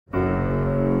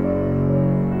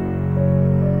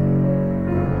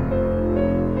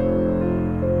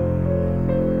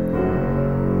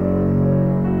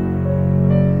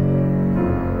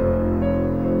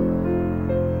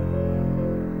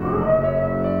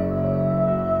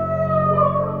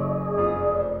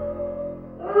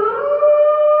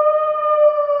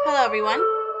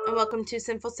welcome to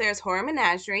Sinful Sarah's Horror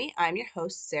Menagerie. I'm your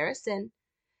host, Sarah Sin,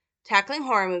 tackling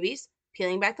horror movies,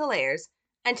 peeling back the layers,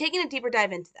 and taking a deeper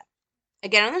dive into them.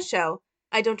 Again on the show,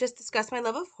 I don't just discuss my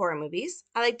love of horror movies.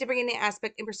 I like to bring in the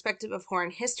aspect and perspective of horror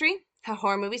and history, how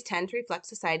horror movies tend to reflect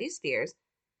society's fears.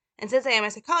 And since I am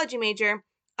a psychology major,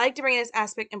 I like to bring this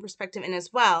aspect and perspective in as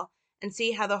well, and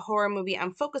see how the horror movie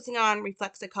I'm focusing on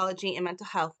reflects psychology and mental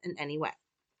health in any way.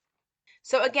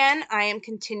 So again, I am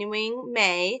continuing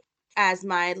May as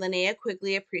my Linnea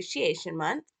Quigley Appreciation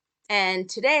Month. And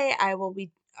today I will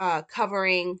be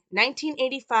covering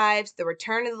 1985's The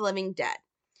Return of the Living Dead,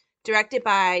 directed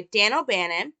by Dan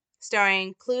O'Bannon,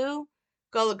 starring Clu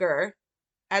Gulager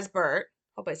as Bert.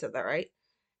 Hope I said that right.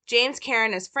 James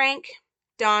Karen as Frank,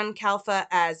 Don Calfa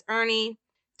as Ernie,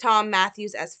 Tom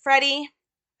Matthews as Freddie,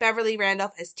 Beverly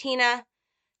Randolph as Tina,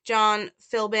 John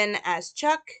Philbin as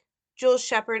Chuck, Jules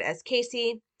Shepard as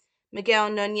Casey, Miguel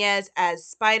Nunez as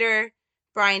Spider,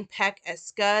 Brian Peck as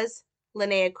Scuzz,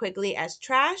 Linnea Quigley as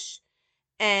Trash,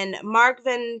 and Mark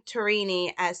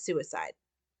Venturini as Suicide.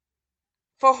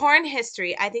 For horror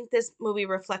history, I think this movie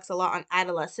reflects a lot on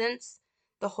adolescence,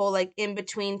 the whole like in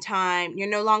between time. You're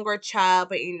no longer a child,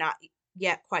 but you're not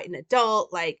yet quite an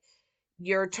adult. Like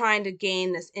you're trying to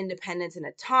gain this independence and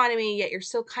autonomy, yet you're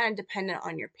still kind of dependent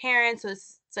on your parents. So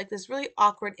it's like this really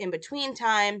awkward in between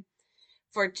time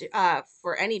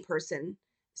for any person.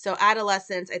 So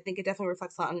adolescence, I think it definitely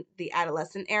reflects on the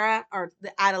adolescent era or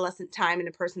the adolescent time in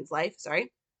a person's life.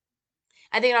 Sorry.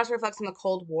 I think it also reflects on the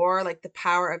Cold War, like the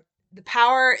power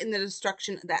and the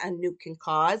destruction that a nuke can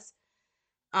cause.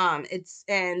 It's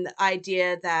and the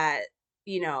idea that,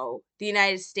 the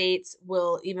United States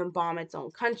will even bomb its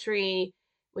own country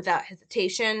without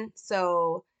hesitation.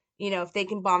 So, if they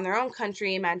can bomb their own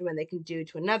country, imagine what they can do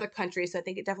to another country. So I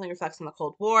think it definitely reflects on the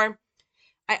Cold War.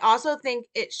 I also think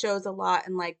it shows a lot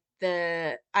in like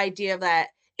the idea that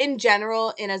in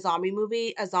general, in a zombie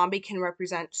movie, a zombie can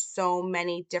represent so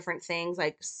many different things,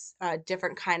 like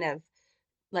different kind of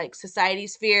like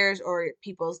society's fears or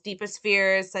people's deepest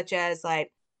fears, such as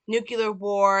like nuclear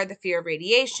war, the fear of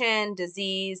radiation,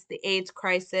 disease, the AIDS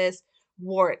crisis,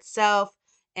 war itself,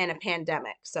 and a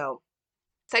pandemic. So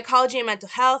psychology and mental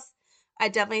health, I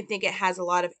definitely think it has a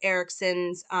lot of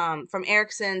from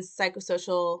Erikson's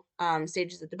psychosocial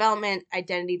stages of development,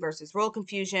 identity versus role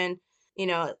confusion,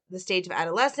 the stage of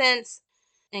adolescence,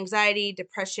 anxiety,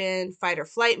 depression, fight or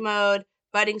flight mode,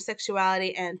 budding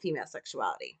sexuality, and female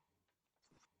sexuality.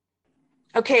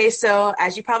 Okay, so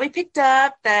as you probably picked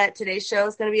up, that today's show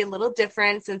is going to be a little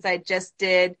different since I just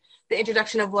did the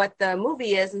introduction of what the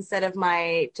movie is instead of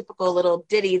my typical little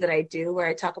ditty that I do where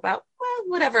I talk about, well,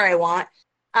 whatever I want.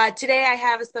 Today I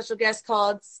have a special guest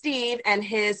called Steve, and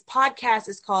his podcast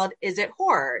is called Is It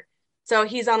Horror? So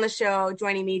he's on the show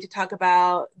joining me to talk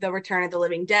about The Return of the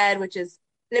Living Dead, which is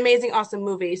an amazing, awesome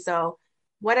movie. So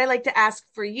what I'd like to ask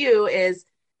for you is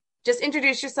just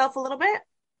introduce yourself a little bit,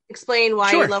 explain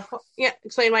why Sure.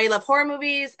 explain why you love horror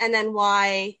movies, and then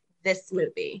why this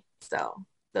movie. So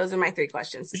those are my 3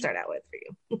 questions to start out with for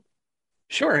you.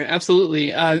 Sure,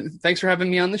 absolutely. Thanks for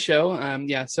having me on the show.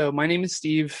 So my name is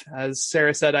Steve. As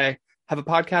Sarah said, I have a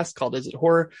podcast called Is It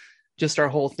Horror? Just our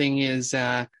whole thing is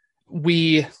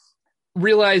we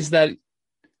realize that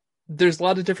there's a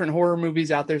lot of different horror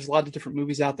movies out there. There's a lot of different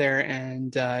movies out there,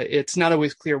 and it's not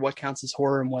always clear what counts as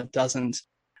horror and what doesn't.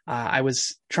 I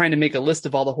was trying to make a list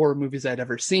of all the horror movies I'd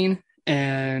ever seen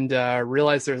and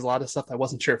realized there's a lot of stuff I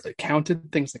wasn't sure if they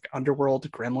counted. Things like Underworld,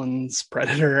 Gremlins,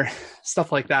 Predator,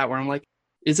 stuff like that, where I'm like,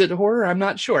 is it horror? I'm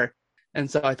not sure. And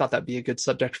so I thought that'd be a good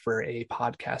subject for a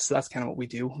podcast. So that's kind of what we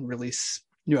do. We release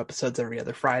new episodes every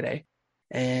other Friday.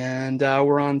 And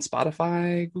we're on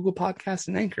Spotify, Google Podcasts,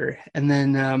 and Anchor. And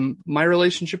then my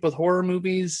relationship with horror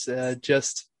movies, I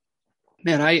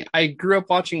grew up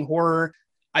watching horror.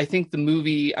 I think the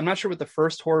movie, I'm not sure what the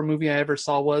first horror movie I ever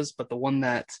saw was, but the one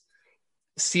that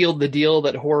sealed the deal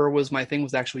that horror was my thing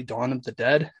was actually Dawn of the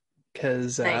Dead.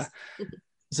 Because Nice.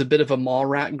 was a bit of a mall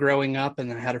rat growing up, and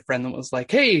I had a friend that was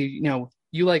like, hey,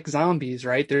 you like zombies,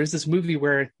 right? There's this movie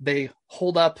where they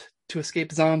hold up to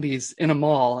escape zombies in a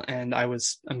mall, and I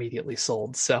was immediately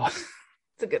sold. So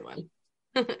it's a good one.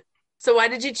 So why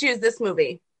did you choose this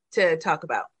movie to talk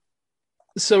about?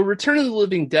 So Return of the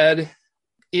Living Dead,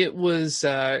 it was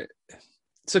so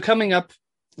coming up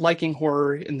liking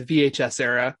horror in the VHS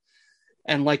era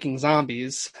and liking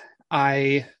zombies,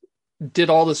 I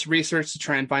did all this research to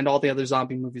try and find all the other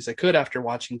zombie movies I could after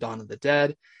watching Dawn of the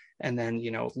Dead. And then,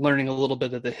 learning a little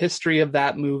bit of the history of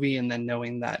that movie, and then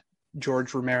knowing that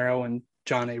George Romero and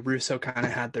John A. Russo kind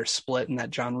of had their split, and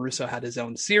that John Russo had his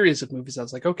own series of movies. I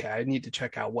was like, okay, I need to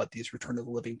check out what these Return of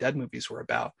the Living Dead movies were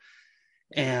about.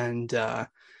 And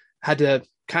had to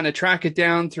kind of track it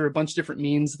down through a bunch of different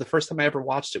means. The first time I ever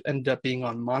watched it ended up being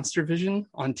on Monster Vision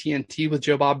on TNT with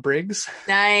Joe Bob Briggs, which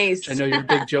I Nice. know you're a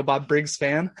big Joe Bob Briggs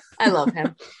fan. I love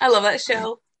him. I love that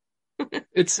show.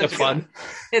 It's so Such a good fun. one.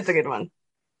 It's a good one.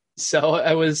 So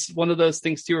it was one of those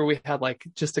things too where we had like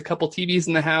just a couple TVs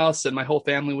in the house and my whole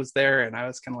family was there, and I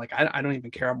was kind of like, I don't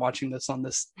even care. I'm watching this on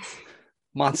this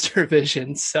Monster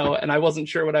Vision. So, and I wasn't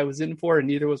sure what I was in for, and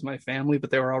neither was my family, but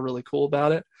they were all really cool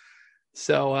about it.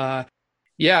 So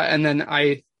yeah, and then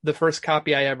the first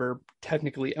copy I ever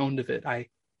technically owned of it, I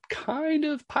kind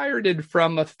of pirated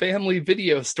from a family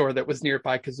video store that was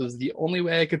nearby because it was the only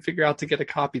way I could figure out to get a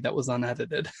copy that was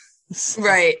unedited. So,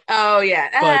 Right. Oh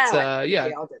yeah. but yeah,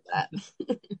 we all did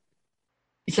that.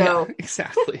 yeah, So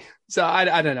exactly. So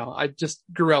I don't know. I just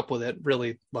grew up with it.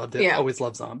 Really loved it. yeah. Always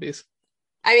loved zombies.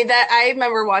 I mean that I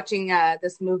remember watching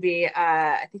this movie,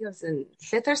 I think it was in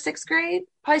fifth or sixth grade,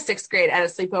 probably sixth grade at a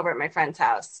sleepover at my friend's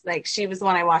house. Like she was the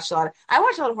one I watched a lot of. I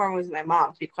watched a lot of horror movies with my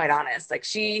mom, to be quite honest. Like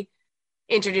she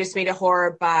introduced me to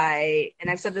horror by, and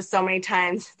I've said this so many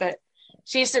times, but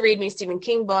she used to read me Stephen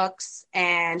King books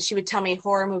and she would tell me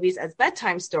horror movies as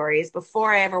bedtime stories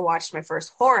before I ever watched my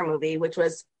first horror movie, which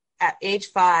was at age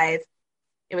 5.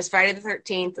 It was Friday the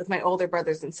 13th with my older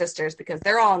brothers and sisters because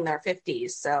they're all in their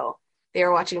 50s. So they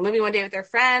were watching a movie one day with their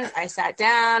friends. I sat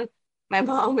down. My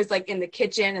mom was like in the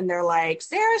kitchen and they're like,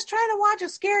 Sarah's trying to watch a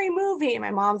scary movie. And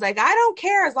my mom's like, I don't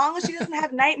care. As long as she doesn't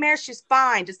have nightmares, she's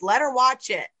fine. Just let her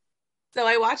watch it. So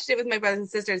I watched it with my brothers and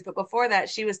sisters. But before that,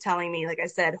 she was telling me, like I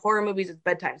said, horror movies is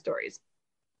bedtime stories.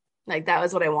 Like that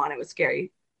was what I wanted, was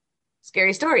scary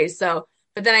stories. So,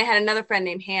 but then I had another friend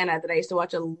named Hannah that I used to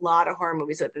watch a lot of horror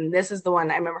movies with. And this is the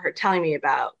one I remember her telling me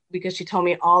about because she told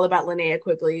me all about Linnea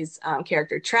Quigley's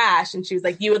character Trash. And she was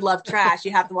like, you would love Trash.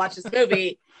 You have to watch this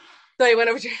movie. So I went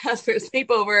over to her house for a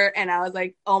sleepover and I was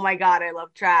like, oh my God, I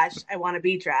love Trash. I want to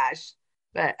be Trash.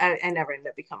 But I never ended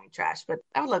up becoming Trash. But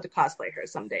I would love to cosplay her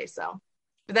someday. So,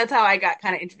 but that's how I got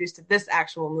kind of introduced to this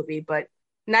actual movie. But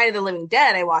Night of the Living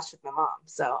Dead, I watched with my mom.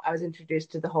 So I was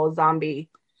introduced to the whole zombie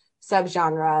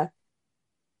subgenre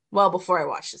well before I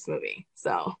watched this movie.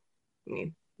 So, I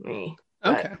mean, me.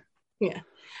 But, Okay. yeah.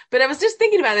 But I was just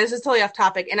thinking about this. It's totally off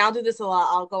topic. And I'll do this a lot.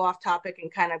 I'll go off topic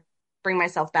and kind of bring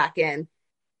myself back in.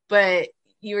 But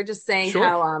you were just saying Sure.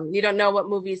 how you don't know what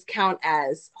movies count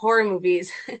as horror movies.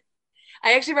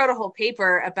 I actually wrote a whole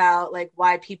paper about like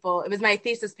why people, it was my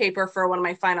thesis paper for one of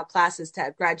my final classes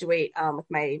to graduate with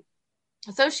my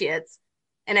associates.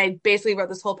 And I basically wrote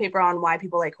this whole paper on why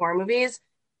people like horror movies.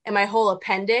 And my whole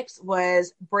appendix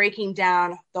was breaking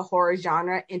down the horror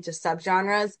genre into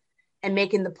subgenres and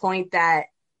making the point that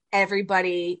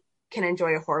everybody can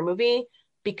enjoy a horror movie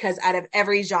because out of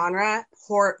every genre,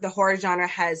 the horror genre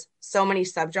has so many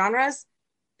subgenres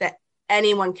that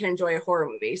anyone can enjoy a horror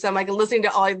movie. So I'm like listening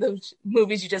to all of those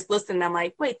movies you just listed, and I'm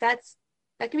like, wait, that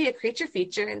can be a creature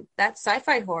feature, and that's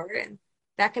sci-fi horror, and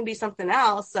that can be something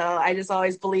else. So I just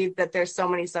always believed that there's so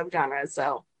many subgenres.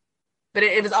 So, but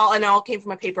it was all, and it all came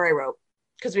from a paper I wrote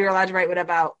because we were allowed to write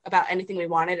about anything we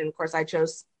wanted, and of course I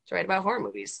chose to write about horror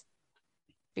movies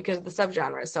because of the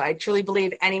subgenres. So I truly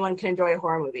believe anyone can enjoy a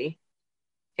horror movie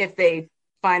if they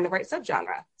find the right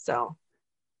subgenre. So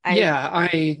I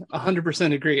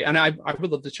 100% agree. And I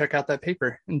would love to check out that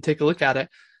paper and take a look at it.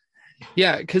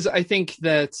 Yeah, because I think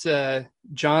that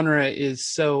genre is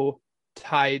so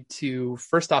tied to,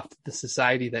 first off, the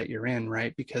society that you're in,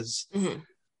 right? Because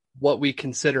what we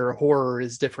consider horror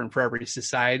is different for every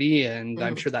society. And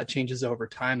I'm sure that changes over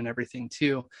time and everything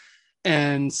too.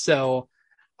 And so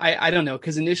I don't know,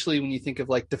 because initially when you think of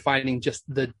like defining just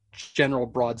the general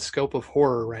broad scope of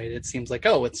horror, right, it seems like,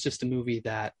 oh, it's just a movie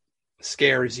that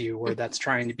scares you or that's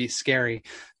trying to be scary.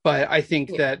 But I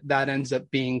think that ends up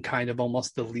being kind of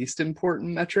almost the least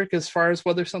important metric as far as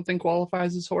whether something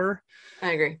qualifies as horror.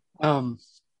 I agree.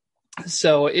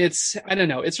 So it's, I don't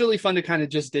know, it's really fun to kind of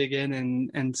just dig in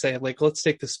and say, like, let's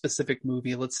take the specific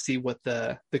movie, let's see what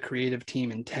the creative team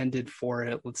intended for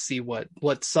it, let's see what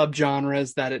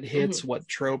subgenres that it hits, what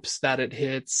tropes that it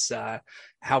hits,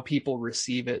 how people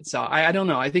receive it. So I don't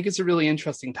know, I think it's a really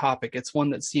interesting topic. It's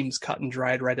one that seems cut and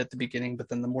dried right at the beginning, but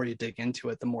then the more you dig into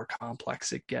it, the more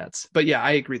complex it gets. But yeah,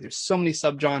 I agree, there's so many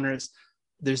subgenres.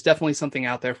 There's definitely something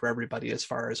out there for everybody as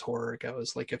far as horror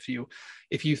goes. Like if you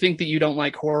think that you don't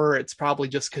like horror, it's probably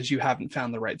just because you haven't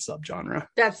found the right subgenre.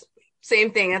 That's same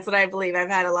thing. That's what I believe. I've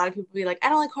had a lot of people be like, I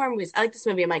don't like horror movies. I like this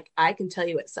movie. I'm like, I can tell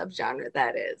you what subgenre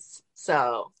that is.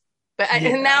 So, but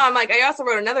and now I'm like, I also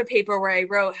wrote another paper where I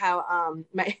wrote how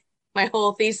my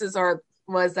whole thesis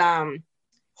was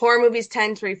horror movies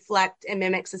tend to reflect and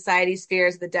mimic society's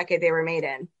fears of the decade they were made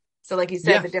in. So like you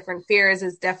said, the different fears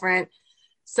is different.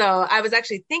 So I was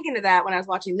actually thinking of that when I was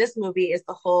watching this movie, is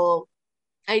the whole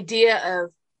idea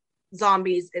of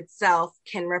zombies itself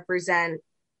can represent,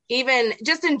 even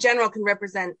just in general, can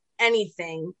represent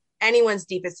anything, anyone's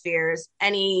deepest fears,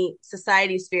 any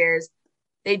society's fears.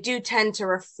 They do tend to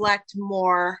reflect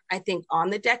more, I think, on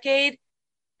the decade.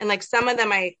 And like some of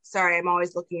them, sorry, I'm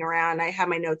always looking around. I have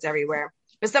my notes everywhere.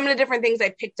 But some of the different things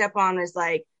I picked up on is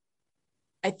like,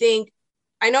 I think,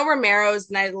 I know Romero's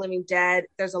Night of the Living Dead,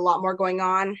 there's a lot more going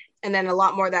on. And then a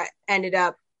lot more that ended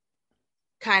up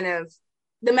kind of,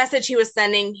 the message he was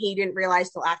sending, he didn't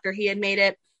realize till after he had made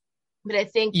it. But I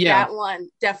think Yeah, that one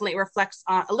definitely reflects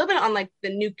on a little bit on like the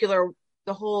nuclear,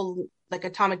 the whole like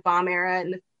atomic bomb era,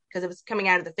 and because it was coming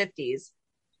out of the 50s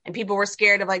and people were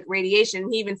scared of like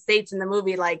radiation. He even states in the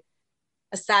movie like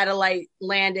a satellite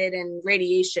landed and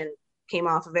radiation came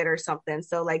off of it or something.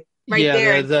 So like right yeah,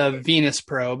 there, the Venus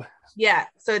probe. yeah.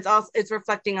 So it's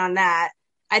reflecting on that.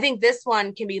 I think this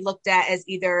one can be looked at as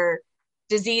either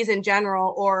disease in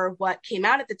general or what came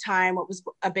out at the time, what was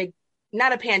a big,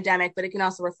 not a pandemic, but it can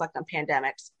also reflect on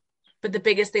pandemics. But the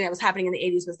biggest thing that was happening in the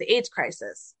 80s was the AIDS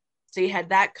crisis. So you had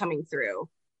that coming through.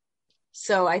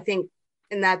 So I think,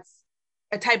 and that's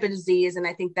a type of disease, and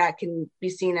I think that can be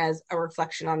seen as a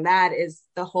reflection on that. Is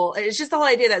the whole, it's just the whole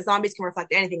idea that zombies can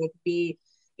reflect anything. It could be,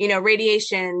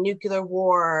 radiation, nuclear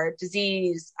war,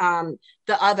 disease, the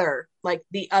other, like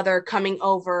the other coming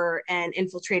over and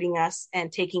infiltrating us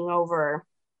and taking over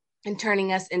and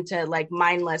turning us into like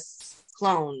mindless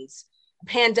clones.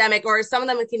 Pandemic, or some of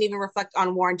them can even reflect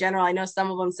on war in general. I know some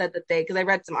of them said that because I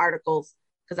read some articles,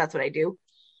 because that's what I do,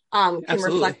 can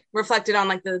Absolutely. reflected on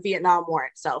like the Vietnam War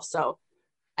itself. So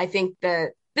I think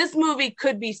that this movie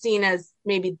could be seen as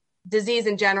maybe disease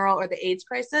in general or the AIDS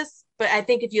crisis. But I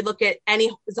think if you look at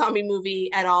any zombie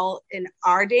movie at all in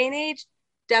our day and age,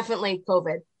 definitely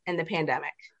COVID and the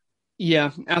pandemic.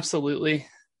 Yeah, absolutely.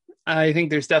 I think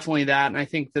there's definitely that. And I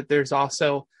think that there's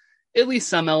also at least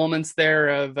some elements there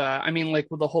of, I mean, like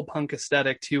with the whole punk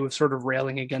aesthetic too, of sort of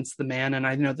railing against the man. And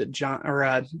I know that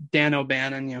Dan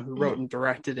O'Bannon, who wrote and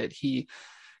directed it, he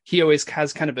always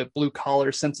has kind of a blue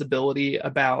collar sensibility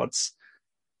about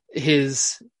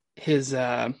his his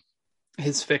uh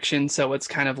his fiction. So it's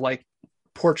kind of like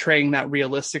portraying that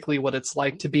realistically, what it's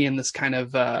like to be in this kind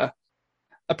of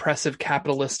oppressive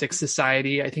capitalistic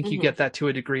society. I think you Mm-hmm. get that to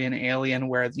a degree in Alien,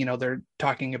 where they're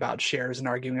talking about shares and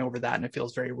arguing over that, and it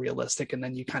feels very realistic. And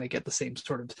then you kind of get the same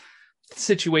sort of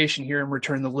situation here in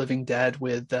Return of the Living Dead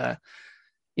with the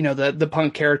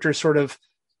punk character sort of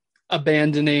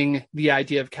abandoning the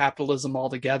idea of capitalism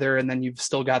altogether, and then you've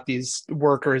still got these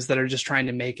workers that are just trying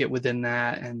to make it within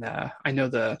that. And I know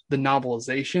the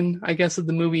novelization, I guess, of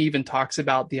the movie even talks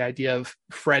about the idea of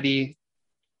Freddy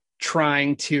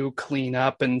trying to clean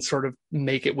up and sort of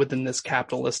make it within this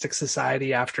capitalistic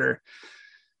society after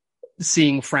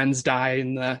seeing friends die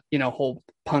in the whole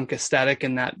punk aesthetic,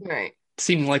 and that Right.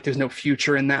 seeming like there's no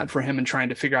future in that for him and trying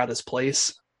to figure out his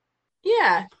place.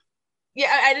 Yeah. Yeah.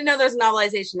 I didn't know there was a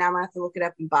novelization. Now I'm going to have to look it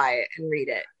up and buy it and read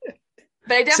it.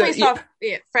 But I So definitely saw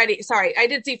Freddie. Sorry, I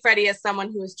did see Freddie as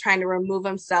someone who was trying to remove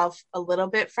himself a little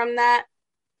bit from that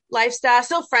lifestyle.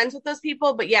 Still friends with those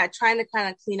people, but yeah, trying to kind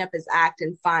of clean up his act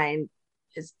and find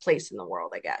his place in the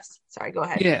world, I guess. Sorry, go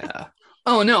ahead. yeah.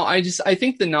 Oh no, I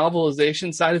think the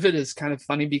novelization side of it is kind of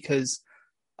funny because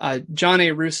John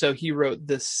A. Russo, he wrote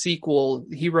this sequel.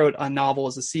 He wrote a novel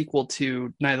as a sequel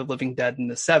to Night of the Living Dead in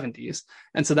the 70s.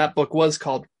 And so that book was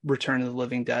called Return of the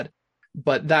Living Dead.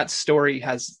 But that story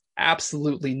has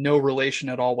absolutely no relation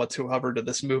at all whatsoever to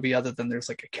this movie, other than there's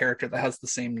like a character that has the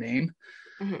same name.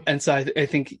 Mm-hmm. And so I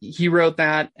think he wrote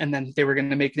that, and then they were going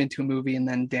to make it into a movie, and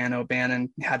then Dan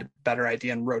O'Bannon had a better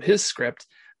idea and wrote his script.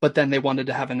 But then they wanted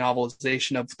to have a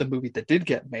novelization of the movie that did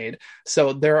get made.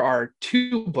 So there are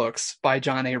two books by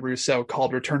John A. Russo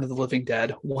called Return of the Living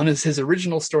Dead. One is his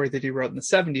original story that he wrote in the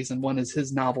 70s, and one is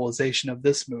his novelization of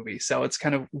this movie. So it's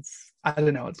kind of, I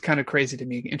don't know, it's kind of crazy to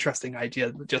me. Interesting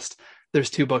idea that just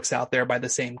there's two books out there by the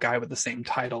same guy with the same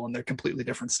title, and they're completely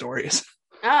different stories.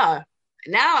 Oh,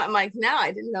 now I'm like, now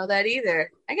I didn't know that either.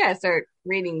 I gotta start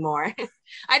reading more.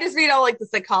 I just read all like the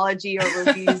psychology or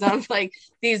reviews on like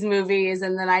these movies,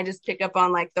 and then I just pick up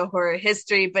on like the horror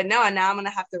history. But no, now I'm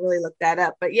gonna have to really look that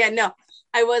up. But yeah, no,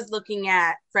 I was looking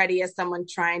at Freddy as someone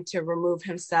trying to not remove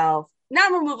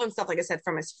himself, like I said,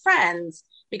 from his friends,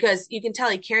 because you can tell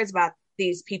he cares about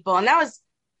these people. And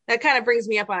that kind of brings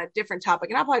me up on a different topic,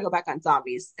 and I'll probably go back on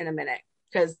zombies in a minute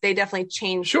because they definitely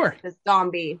changed Sure. the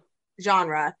zombie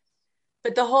genre.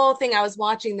 But the whole thing I was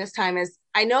watching this time is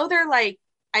I know they're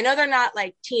not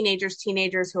like teenagers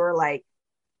who are like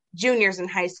juniors in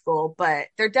high school, but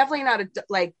they're definitely not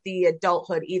like the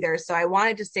adulthood either. So I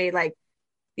wanted to say like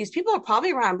these people are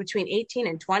probably around between 18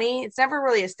 and 20. It's never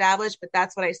really established, but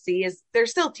that's what I see is they're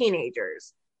still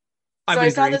teenagers. I So would I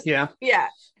saw agree. this, Yeah. yeah.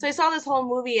 So I saw this whole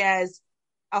movie as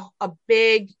a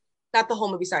big, not the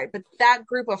whole movie, sorry, but that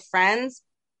group of friends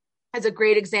as a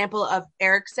great example of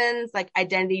Erikson's like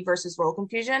identity versus role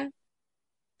confusion.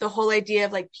 The whole idea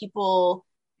of like people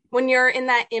when you're in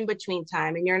that in between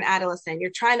time and you're an adolescent, you're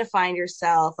trying to find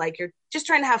yourself, like you're just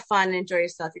trying to have fun and enjoy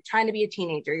yourself. You're trying to be a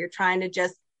teenager. You're trying to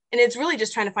just, and it's really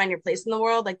just trying to find your place in the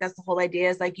world. Like that's the whole idea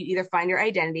is like you either find your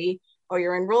identity or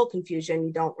you're in role confusion.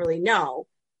 You don't really know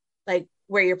like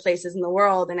where your place is in the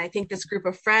world. And I think this group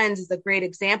of friends is a great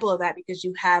example of that because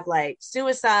you have like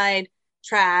Suicide,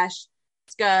 Trash,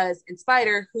 Scuzz, and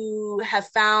Spider who have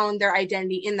found their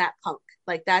identity in that punk.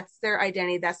 Like that's their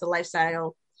identity, that's the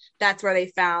lifestyle. That's where they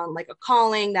found like a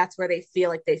calling. That's where they feel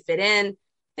like they fit in.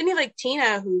 Then you have like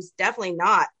Tina, who's definitely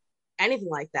not anything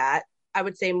like that. I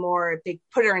would say more if they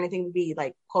put her in anything to be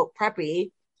like quote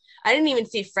preppy. I didn't even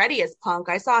see Freddie as punk.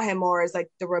 I saw him more as like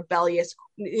the rebellious,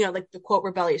 like the quote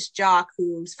rebellious jock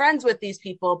who's friends with these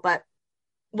people, but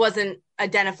wasn't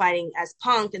identifying as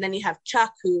punk. And then you have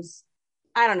Chuck, who's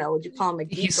I don't know, would you call him a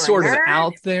geek He's or a sort of nerd?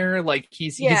 out there, like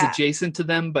he's Yeah, adjacent to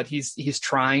them, but he's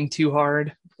trying too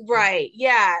hard. right.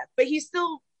 Yeah, but he's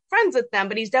still friends with them,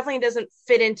 but he's definitely doesn't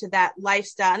fit into that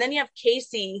lifestyle. And then you have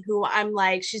Casey, who I'm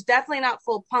like, she's definitely not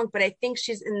full punk, but I think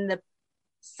she's in the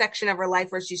section of her life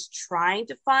where she's trying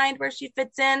to find where she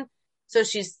fits in. So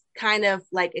she's kind of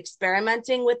like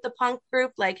experimenting with the punk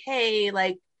group, like, hey,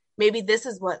 like maybe this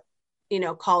is what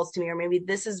calls to me, or maybe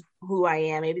this is who I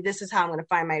am. Maybe this is how I'm going to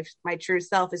find my true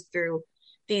self is through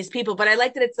these people. But I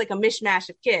like that it's like a mishmash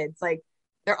of kids. Like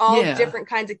they're all Yeah. different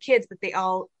kinds of kids, but they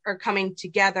all are coming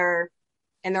together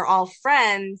and they're all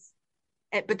friends,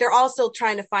 but they're all still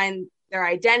trying to find their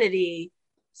identity.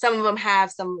 Some of them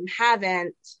have, some of them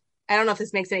haven't. I don't know if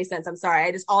this makes any sense. I'm sorry.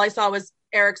 I just all I saw was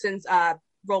Erikson's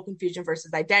role confusion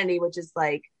versus identity, which is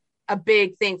like a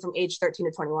big thing from age 13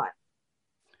 to 21,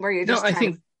 where you're No, just I trying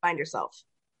to think find yourself.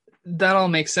 that all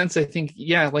makes sense. I think,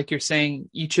 yeah, like you're saying,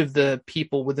 each of the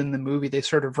people within the movie, they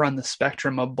sort of run the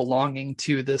spectrum of belonging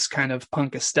to this kind of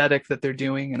punk aesthetic that they're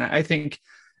doing. And I think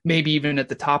maybe even at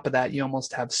the top of that, you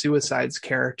almost have Suicide's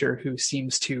character who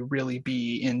seems to really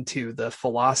be into the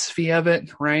philosophy of it,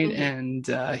 right?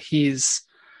 Mm-hmm. And he's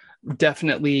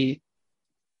definitely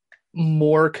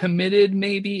more committed,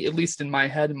 maybe at least in my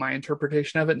head and my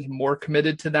interpretation of it, more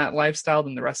committed to that lifestyle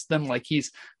than the rest of them. Like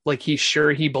he's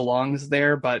sure he belongs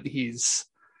there, but he's,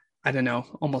 I don't know,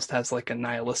 almost has like a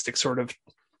nihilistic sort of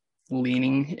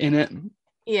leaning in it.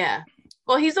 Yeah.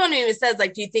 Well, he's the one who even says,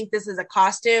 like, do you think this is a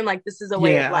costume? Like, this is a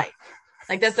way of Yeah. life.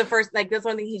 Like, that's the first, like, that's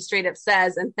one thing he straight up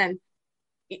says. And then,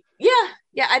 yeah,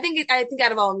 yeah, I think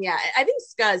out of all of them, yeah, I think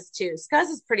Scuzz too. Scuzz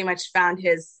has pretty much found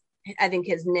I think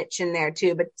his niche in there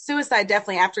too. But Suicide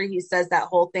definitely, after he says that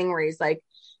whole thing where he's like,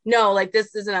 no, like,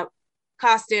 this isn't a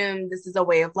costume. This is a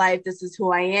way of life. This is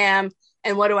who I am.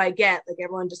 And what do I get? Like,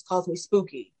 everyone just calls me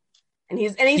spooky. And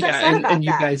he's Yeah, upset and about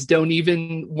you that. guys don't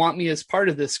even want me as part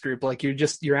of this group. Like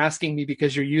you're asking me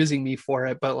because you're using me for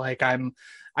it, but like I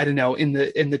don't know, in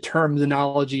the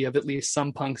terminology of at least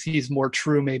some punks, he's more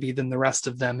true maybe than the rest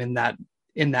of them in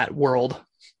that world.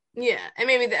 Yeah, and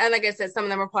maybe, and like I said, some of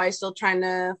them are probably still trying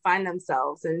to find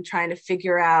themselves and trying to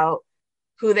figure out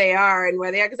who they are and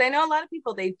where they are. Because I know a lot of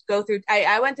people they go through.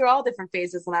 I went through all different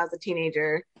phases when I was a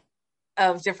teenager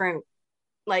of different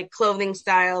like clothing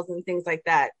styles and things like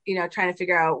that. Trying to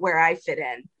figure out where I fit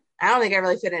in. I don't think I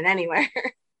really fit in anywhere.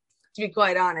 To be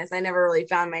quite honest, I never really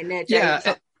found my niche.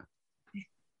 Yeah.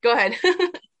 Go ahead.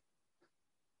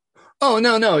 Oh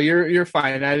no, you're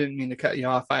fine. I didn't mean to cut you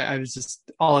off. I was just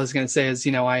all I was gonna say is,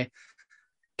 I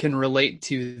can relate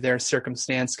to their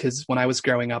circumstance because when I was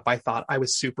growing up, I thought I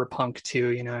was super punk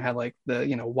too. I had like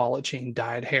the, wallet chain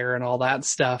dyed hair and all that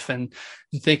stuff, and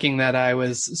thinking that I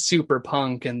was super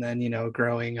punk. And then,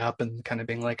 growing up and kind of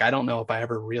being like, I don't know if I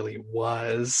ever really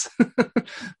was.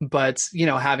 But,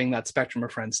 having that spectrum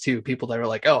of friends too, people that are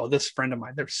like, oh, this friend of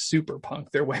mine, they're super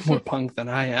punk. They're way more punk than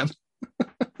I am.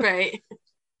 Right.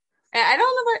 I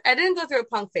don't know. I didn't go through a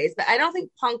punk phase, but I don't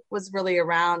think punk was really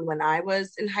around when I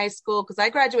was in high school because I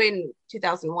graduated in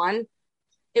 2001.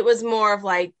 It was more of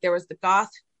like there was the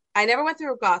goth. I never went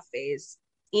through a goth phase.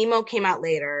 Emo came out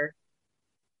later.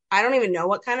 I don't even know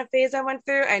what kind of phase I went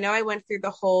through. I know I went through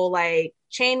the whole like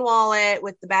chain wallet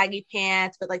with the baggy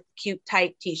pants, but like cute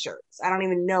tight t-shirts. I don't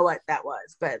even know what that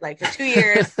was, but like for 2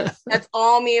 years, that's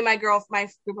all me and my group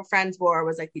of friends wore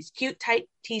was like these cute tight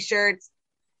t-shirts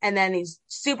and then these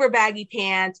super baggy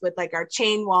pants with like our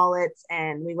chain wallets.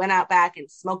 And we went out back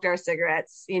and smoked our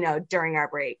cigarettes, during our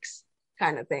breaks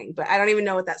kind of thing. But I don't even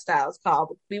know what that style is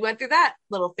called. We went through that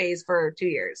little phase for 2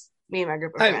 years, me and my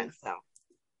group of I friends. So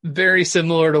very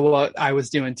similar to what I was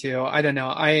doing too. I don't know.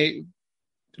 I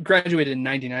graduated in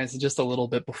 99, so just a little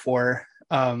bit before.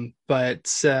 But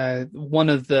one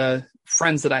of the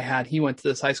friends that I had, he went to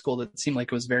this high school that seemed like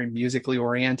it was very musically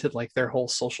oriented. Like their whole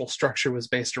social structure was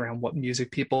based around what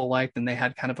music people liked, and they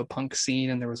had kind of a punk scene,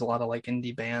 and there was a lot of like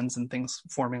indie bands and things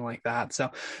forming like that.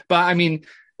 So, but I mean,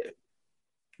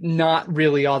 not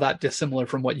really all that dissimilar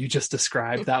from what you just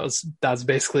described. That's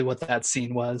basically what that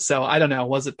scene was. So I don't know.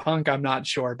 Was it punk? I'm not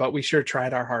sure, but we sure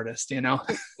tried our hardest, you know?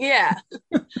 yeah,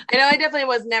 I know I definitely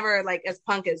was never like as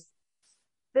punk as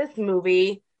this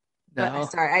movie. But No,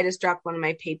 sorry, I just dropped one of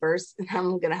my papers and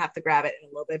I'm gonna have to grab it in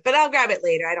a little bit. But I'll grab it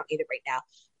later. I don't need it right now.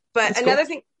 But that's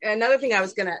cool. another thing I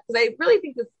was gonna, because I really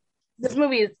think this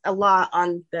movie is a lot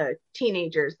on the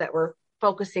teenagers that we're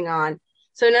focusing on.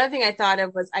 So another thing I thought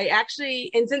of was I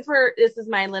actually, and since this is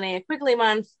my Linnea Quigley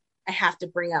month, I have to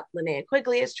bring up Linnea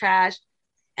Quigley as trash.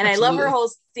 And I love her Absolutely.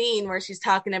 whole scene where she's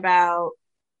talking about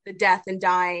the death and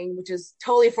dying, which is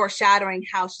totally foreshadowing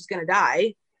how she's gonna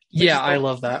die, which Yeah, is I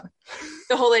love that.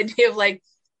 the whole idea of like,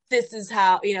 this is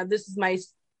how, this is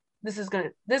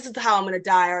how I'm gonna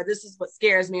die, or this is what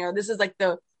scares me, or this is like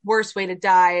the worst way to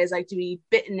die is like to be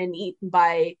bitten and eaten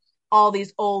by all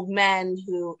these old men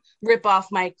who rip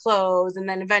off my clothes, and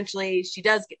then eventually she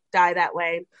does die that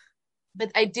way.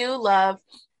 But I do love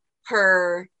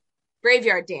her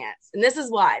graveyard dance, and this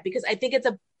is why, because I think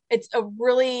it's a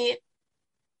really,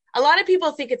 a lot of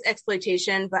people think it's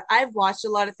exploitation, but I've watched a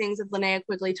lot of things of Linnea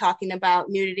Quigley talking about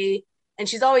nudity, and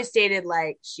she's always stated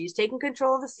like she's taking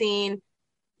control of the scene.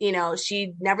 You know,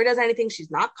 she never does anything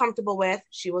she's not comfortable with.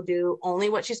 She will do only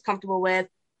what she's comfortable with.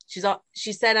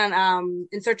 She said on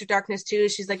In Search of Darkness too,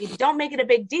 she's like, if you don't make it a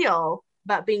big deal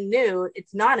about being nude,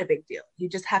 it's not a big deal. You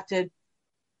just have to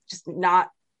just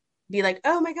not be like,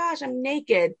 oh my gosh, I'm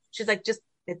naked. She's like, just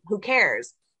who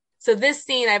cares? So this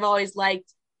scene I've always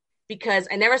liked because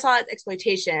I never saw it as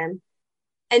exploitation,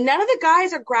 and none of the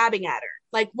guys are grabbing at her.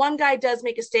 Like one guy does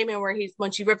make a statement where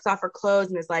when she rips off her clothes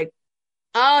and is like,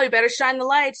 oh, you better shine the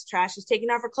lights. Trash is taking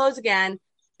off her clothes again.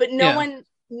 But Yeah.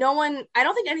 no one, I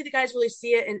don't think any of the guys really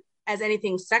see it as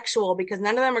anything sexual because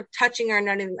none of them are touching her.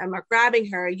 None of them are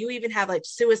grabbing her. You even have like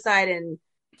Suicide and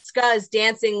Scuzz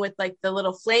dancing with like the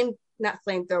little not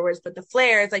flamethrowers, but the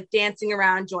flares, like dancing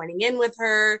around, joining in with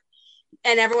her.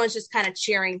 And everyone's just kind of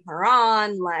cheering her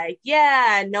on. Like,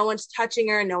 yeah, no one's touching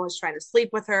her. No one's trying to sleep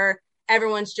with her.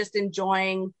 Everyone's just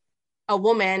enjoying a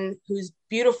woman who's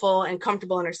beautiful and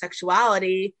comfortable in her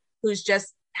sexuality, who's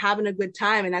just having a good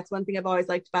time. And that's one thing I've always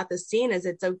liked about this scene is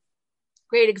it's a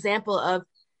great example of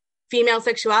female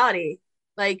sexuality.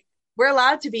 Like we're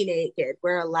allowed to be naked.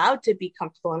 We're allowed to be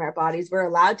comfortable in our bodies. We're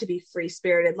allowed to be free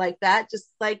spirited like that,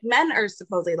 just like men are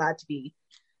supposedly allowed to be.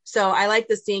 So I like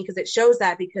this scene because it shows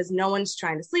that because no one's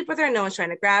trying to sleep with her. No one's trying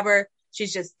to grab her.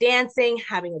 She's just dancing,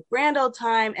 having a grand old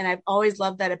time. And I've always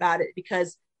loved that about it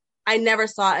because I never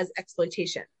saw it as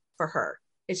exploitation for her.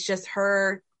 It's just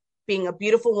her being a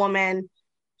beautiful woman,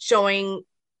 showing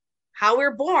how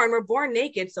we're born. We're born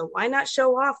naked, so why not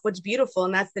show off what's beautiful?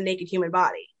 And that's the naked human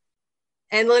body.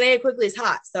 And Linnea Quigley is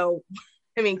hot, so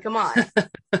I mean, come on.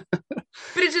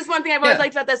 But it's just one thing I've always Yeah.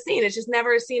 liked about that scene. It's just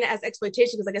never seen it as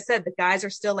exploitation because, like I said, the guys are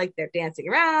still like they're dancing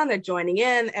around, they're joining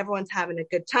in, everyone's having a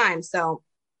good time. So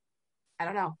I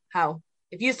don't know how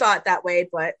if you saw it that way,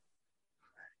 but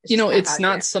it's You just know, kind of how it's I see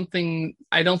not it. something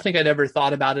I don't think I'd ever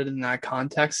thought about it in that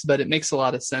context, but it makes a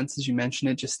lot of sense as you mention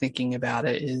it. Just thinking about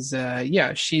it is,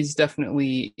 yeah, she's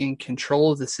definitely in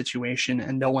control of the situation,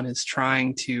 and no one is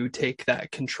trying to take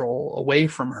that control away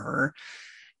from her.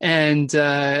 And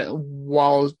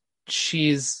while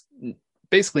she's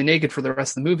basically naked for the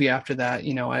rest of the movie after that,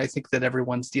 you know, I think that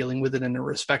everyone's dealing with it in a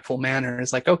respectful manner.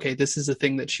 It's like, okay, this is a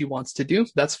thing that she wants to do.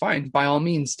 That's fine. By all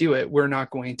means, do it. We're not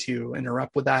going to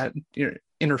interrupt with that,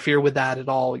 interfere with that at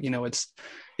all. You know, it's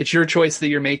your choice that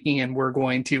you're making, and we're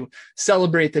going to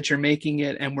celebrate that you're making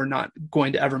it, and we're not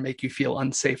going to ever make you feel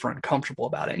unsafe or uncomfortable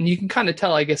about it. And you can kind of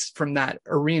tell, I guess, from that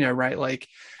arena, right? Like,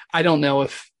 I don't know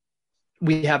if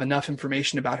we have enough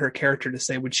information about her character to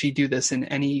say would she do this in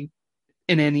any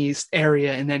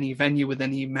area, in any venue, with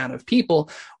any amount of people,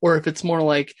 or if it's more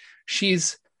like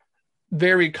she's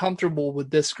very comfortable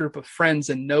with this group of friends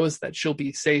and knows that she'll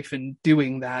be safe in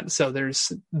doing that. So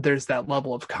there's that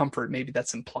level of comfort maybe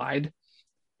that's implied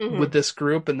with Mm-hmm. this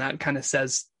group, and that kind of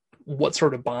says what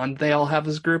sort of bond they all have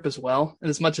as a group as well. And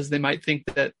as much as they might think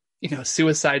that, you know,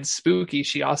 Suicide's spooky,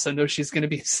 she also knows she's going to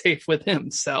be safe with him.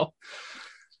 So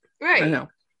I don't Right. know.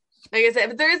 Like I said,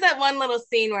 but there is that one little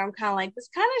scene where I'm kind of like, this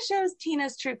kind of shows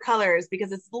Tina's true colors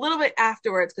because it's a little bit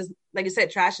afterwards. Because, like I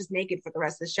said, Trash is naked for the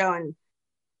rest of the show, and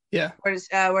Yeah. whereas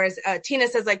Tina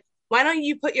says like, "Why don't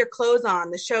you put your clothes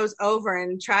on? The show's over."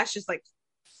 And Trash just like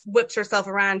whips herself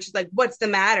around. She's like, "What's the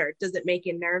matter? Does it make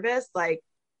you nervous? Like,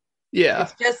 Yeah.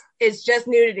 it's just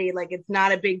nudity. Like, it's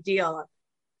not a big deal."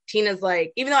 Tina's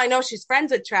like, even though I know she's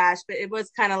friends with Trash, but it was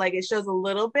kind of like it shows a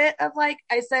little bit of like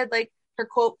I said, like her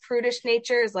quote prudish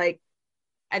nature is like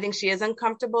I think she is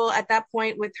uncomfortable at that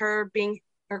point with her being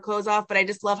her clothes off. But I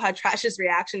just love how Trash's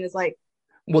reaction is like,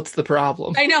 What's the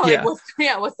problem? I know, like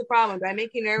Yeah. what's the problem? Do I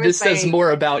make you nervous This says by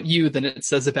more about you than it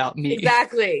says about me.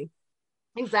 exactly,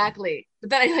 exactly?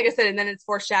 But then, like I said, and then it's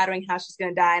foreshadowing how she's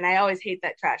gonna die, and I always hate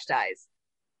that Trash dies.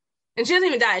 And she doesn't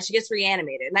even die; she gets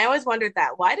reanimated. And I always wondered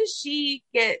that why does she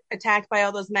get attacked by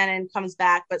all those men and comes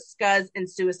back, but Scuzz and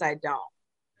Suicide don't?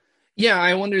 Yeah,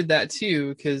 I wondered that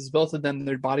too, because both of them,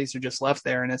 their bodies are just left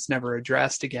there and it's never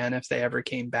addressed again if they ever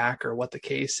came back or what the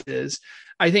case is.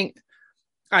 I think,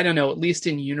 I don't know, at least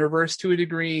in universe to a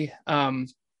degree,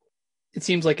 it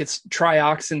seems like it's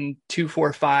trioxin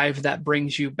 245 that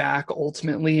brings you back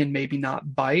ultimately and maybe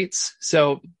not bites.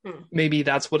 So maybe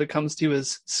that's what it comes to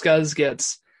is Scuzz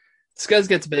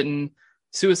gets bitten,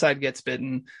 Suicide gets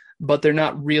bitten, but they're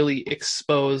not really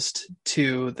exposed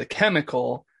to the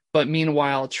chemical. But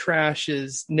meanwhile, Trash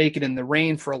is naked in the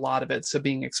rain for a lot of it, so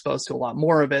being exposed to a lot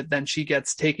more of it. Then she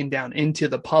gets taken down into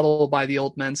the puddle by the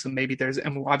old men. So maybe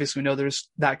and obviously we know there's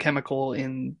that chemical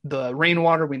in the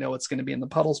rainwater. We know it's going to be in the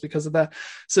puddles because of that.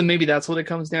 So maybe that's what it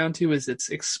comes down to is its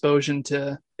exposure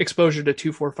to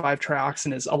 2,4,5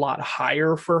 trioxin is a lot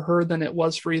higher for her than it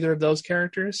was for either of those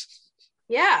characters.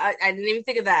 Yeah, I didn't even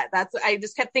think of that. I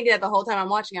just kept thinking that the whole time I'm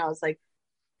watching. I was like,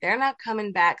 they're not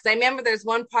coming back. Because I remember there's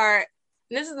one part,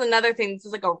 and this is another thing. This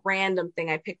is like a random thing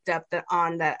I picked up that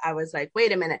I was like,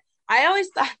 wait a minute. I always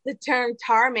thought the term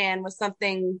Tarman was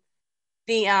something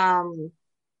the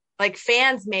like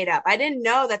fans made up. I didn't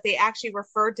know that they actually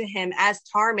referred to him as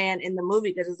Tarman in the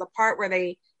movie because there's a part where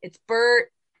it's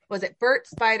Bert, was it Bert,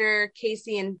 Spider,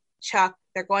 Casey, and Chuck?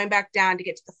 They're going back down to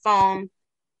get to the phone,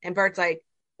 and Bert's like,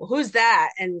 well, who's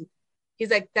that? And he's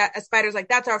like, that Spider's like,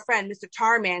 that's our friend, Mr.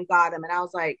 Tarman got him. And I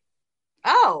was like,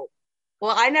 oh,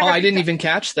 well, I didn't even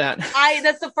catch that.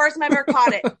 That's the first time I ever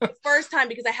caught it. The first time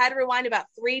because I had to rewind about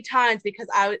 3 times because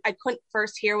I couldn't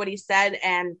first hear what he said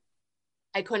and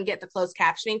I couldn't get the closed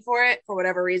captioning for it for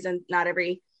whatever reason. Not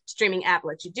every streaming app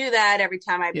lets you do that. Every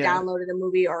time I've downloaded a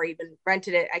movie or even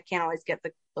rented it, I can't always get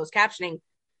the closed captioning.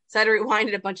 So I had to rewind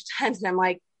it a bunch of times and I'm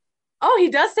like, oh, he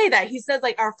does say that. He says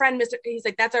like our friend, he's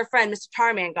like, that's our friend, Mr.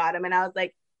 Tarman got him. And I was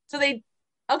like,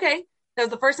 okay. That was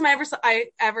the first time I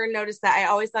ever noticed that. I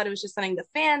always thought it was just something the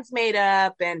fans made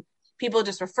up and people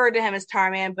just referred to him as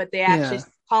Tarman, but they actually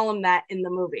call him that in the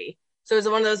movie. So it was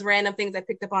one of those random things I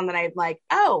picked up on that I'm like,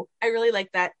 oh, I really like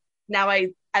that. Now I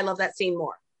love that scene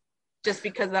more just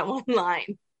because of that one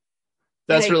line.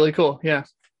 That's really cool. Yeah.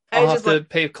 I'll have to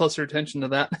pay closer attention to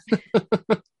that.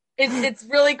 It's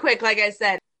really quick, like I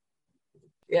said.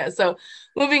 Yeah, so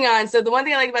moving on. So the one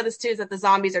thing I like about this too is that the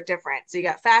zombies are different. So you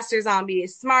got faster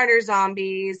zombies, smarter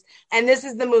zombies, and this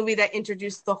is the movie that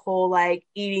introduced the whole like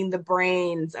eating the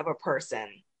brains of a person.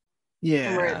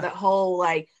 Yeah. Where the whole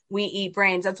like we eat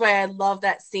brains. That's why I love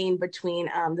that scene between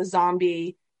the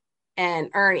zombie and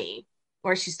Ernie,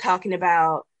 where she's talking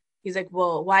about he's like,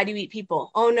 well, why do you eat people?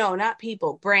 Oh no, not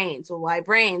people, brains. Well, why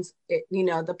brains?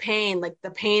 The pain, like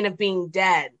the pain of being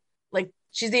dead. Like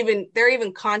they're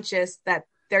even conscious that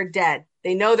they're dead.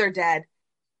 They know they're dead.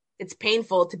 It's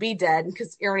painful to be dead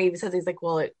because Ernie even says he's like,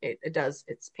 well, it does.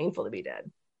 It's painful to be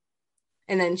dead.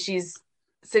 And then she's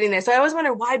sitting there. So I always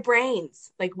wonder why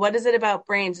brains? Like, what is it about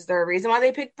brains? Is there a reason why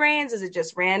they pick brains? Is it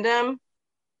just random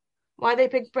why they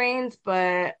pick brains?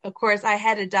 But of course, I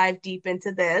had to dive deep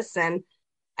into this and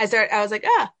I was like,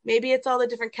 maybe it's all the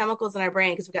different chemicals in our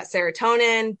brain because we've got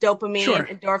serotonin,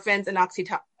 dopamine, endorphins, and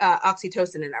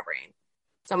oxytocin in our brain.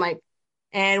 So I'm like,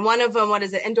 and one of them, what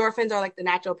is it? Endorphins are like the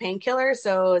natural painkiller.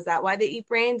 So is that why they eat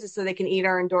brains? Is so they can eat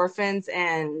our endorphins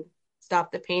and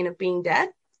stop the pain of being dead?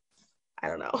 I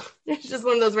don't know. It's just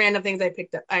one of those random things I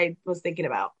picked up. I was thinking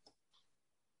about.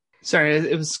 Sorry,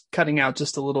 it was cutting out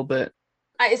just a little bit.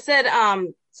 I said,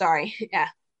 sorry. Yeah.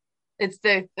 It's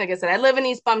like I said, I live in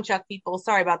East Bumchuck, people.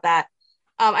 Sorry about that.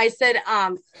 I said,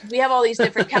 we have all these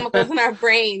different chemicals in our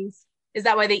brains. Is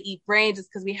that why they eat brains? It's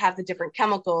because we have the different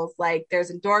chemicals. Like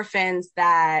there's endorphins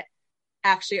that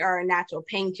actually are a natural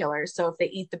painkiller. So if they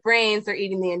eat the brains, they're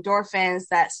eating the endorphins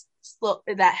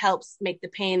that helps make the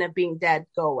pain of being dead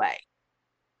go away.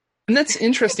 And that's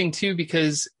interesting too,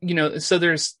 because so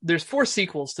there's four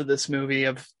sequels to this movie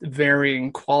of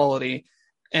varying quality,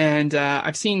 and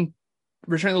I've seen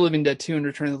Return of the Living Dead 2 and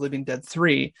Return of the Living Dead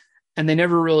 3, and they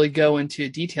never really go into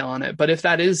detail on it. But if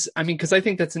that is, I mean, because I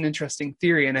think that's an interesting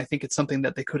theory, and I think it's something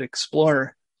that they could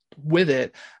explore with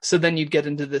it. So then you'd get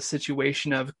into this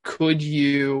situation of, could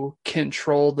you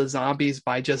control the zombies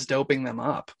by just doping them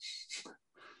up?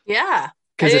 Yeah.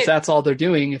 Because if that's all they're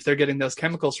doing, if they're getting those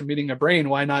chemicals from eating a brain,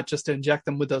 why not just inject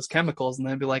them with those chemicals and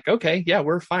then be like, okay, yeah,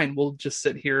 we're fine. We'll just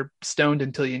sit here stoned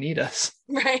until you need us.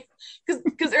 Right.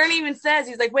 Because Ernie even says,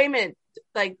 he's like, wait a minute,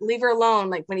 like, leave her alone.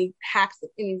 Like, when he hacks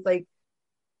it, and he's like,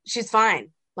 she's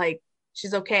fine. Like,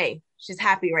 she's okay. She's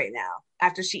happy right now.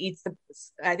 After she eats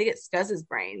I think it's Scuzz's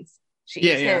brains. She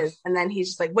eats his. And then he's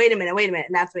just like, wait a minute.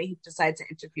 And that's when he decides to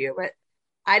interview. But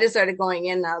I just started going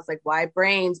in and I was like, why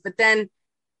brains? But then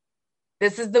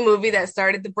this is the movie that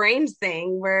started the brains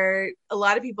thing, where a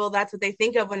lot of people, that's what they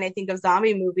think of when they think of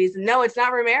zombie movies. And no, it's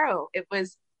not Romero. It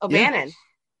was O'Bannon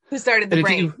who started the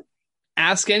brain. If you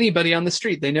ask anybody on the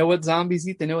street, they know what zombies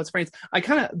eat. They know what's brains.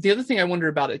 The other thing I wonder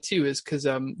about it too is because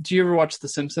do you ever watch The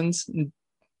Simpsons?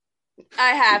 I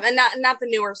have, and not the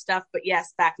newer stuff, but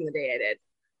yes, back in the day I did.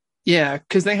 Yeah,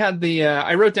 because they had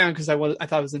I wrote down because I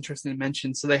thought it was interesting to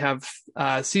mention. So they have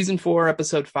season 4,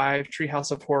 episode 5,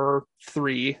 Treehouse of Horror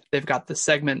 3. They've got the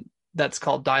segment that's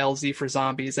called Dial Z for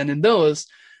Zombies, and in those,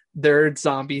 their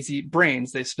zombies eat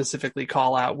brains. They specifically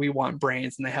call out, "We want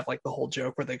brains," and they have like the whole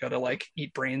joke where they go to like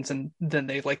eat brains, and then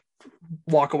they like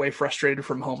walk away frustrated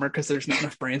from Homer because there's not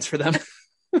enough brains for them.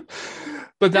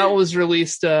 But that was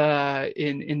released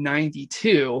in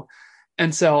 '92,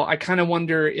 and so I kind of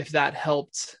wonder if that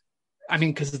helped. I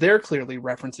mean, because they're clearly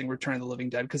referencing Return of the Living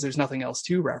Dead because there's nothing else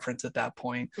to reference at that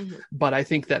point. Mm-hmm. But I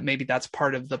think that maybe that's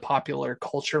part of the popular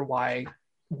culture, why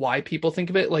people think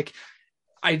of it. Like,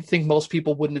 I think most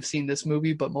people wouldn't have seen this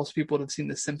movie, but most people would have seen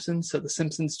The Simpsons. So The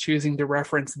Simpsons choosing to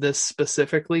reference this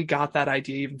specifically got that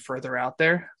idea even further out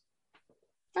there.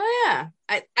 Oh yeah,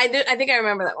 I think I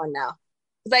remember that one now,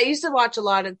 because I used to watch a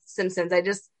lot of Simpsons.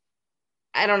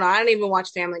 I don't know. I don't even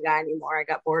watch Family Guy anymore. I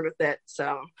got bored with it.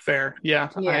 So fair. Yeah.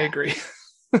 I agree.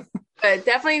 But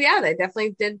definitely, yeah, they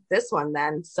definitely did this one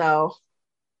then. So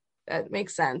that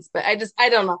makes sense. But I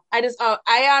don't know.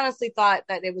 I honestly thought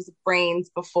that it was brains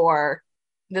before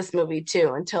this movie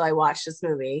too, until I watched this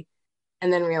movie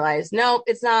and then realized, nope,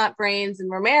 it's not brains in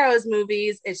Romero's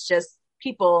movies. It's just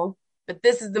people. But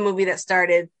this is the movie that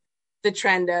started the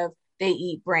trend of they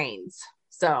eat brains.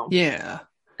 So yeah,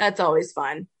 that's always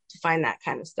fun to find that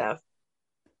kind of stuff.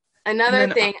 Another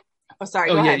thing. Sorry.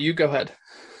 Oh, yeah, you go ahead.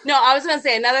 No, I was going to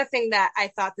say another thing that I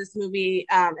thought this movie,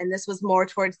 and this was more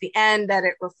towards the end that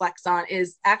it reflects on,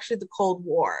 is actually the Cold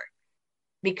War.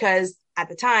 Because at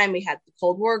the time we had the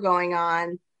Cold War going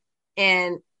on.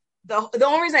 And the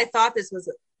only reason I thought this was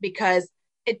because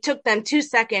it took them 2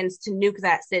 seconds to nuke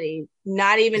that city,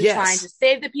 not even trying to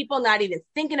save the people, not even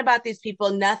thinking about these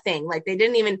people, nothing. Like they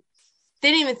didn't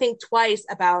even think twice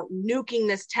about nuking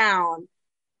this town.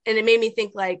 And it made me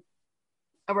think like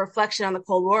a reflection on the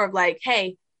Cold War of like,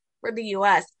 hey, we're the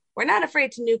US. We're not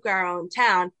afraid to nuke our own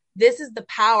town. This is the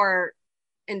power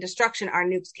and destruction our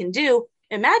nukes can do.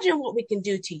 Imagine what we can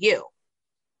do to you.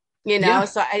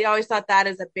 So I always thought that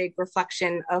is a big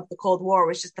reflection of the Cold War,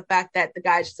 was just the fact that the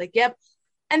guy's just like, yep.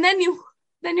 And then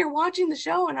you're watching the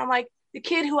show and I'm like, the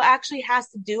kid who actually has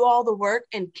to do all the work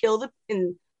and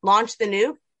and launch the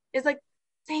nuke is like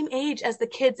same age as the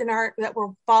kids that we're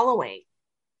following.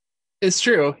 It's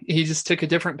true. He just took a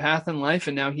different path in life,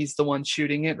 and now he's the one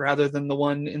shooting it rather than the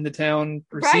one in the town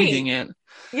receiving it.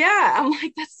 Yeah, I'm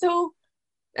like, that's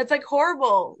like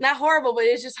horrible. Not horrible, but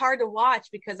it's just hard to watch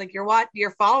because like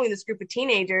you're following this group of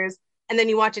teenagers, and then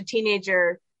you watch a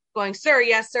teenager going, "Sir,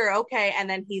 yes, sir, okay," and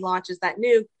then he launches that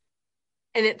nuke,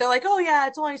 and they're like, "Oh yeah,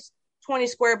 it's only 20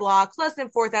 square blocks, less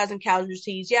than 4,000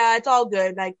 casualties. Yeah, it's all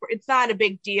good. Like it's not a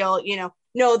big deal.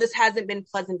 No, this hasn't been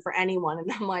pleasant for anyone."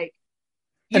 And I'm like.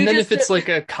 And then if it's like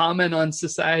a comment on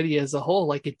society as a whole,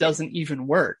 like it doesn't even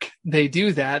work. They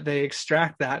do that. They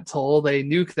extract that toll. They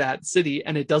nuke that city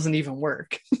and it doesn't even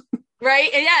work. Right.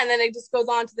 And yeah. And then it just goes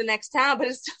on to the next town. But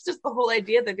it's just the whole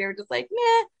idea that they were just like,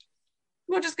 nah,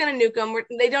 we're just going to nuke them.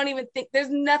 They don't even think there's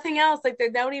nothing else. Like they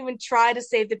don't even try to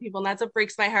save the people. And that's what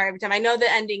breaks my heart every time. I know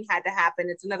the ending had to happen.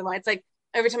 It's another one. It's like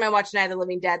every time I watch Night of the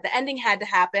Living Dead, the ending had to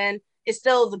happen. It's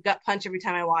still the gut punch every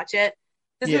time I watch it.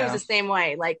 This movie's the same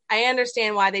way. Like, I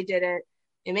understand why they did it.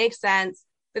 It makes sense.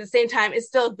 But at the same time, it's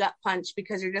still a gut punch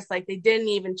because you're just like, they didn't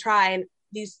even try. And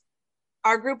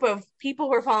our group of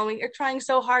people we're following are trying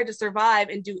so hard to survive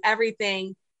and do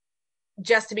everything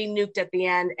just to be nuked at the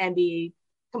end and be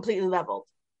completely leveled.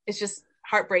 It's just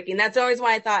heartbreaking. That's always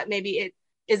why I thought maybe it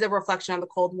is a reflection on the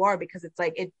Cold War, because it's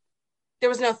like there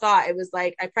was no thought. It was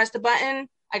like, I pressed a button,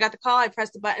 I got the call, I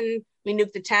pressed the button, we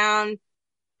nuked the town,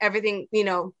 everything,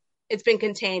 it's been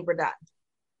contained, we're done.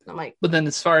 I'm like, but then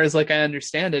as far as like I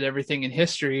understand it, everything in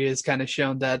history has kind of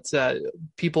shown that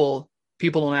people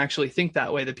don't actually think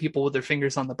that way. The people with their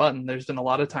fingers on the button, there's been a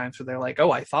lot of times where they're like,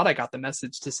 oh, I thought I got the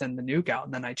message to send the nuke out,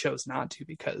 and then I chose not to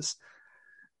because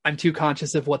I'm too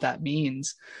conscious of what that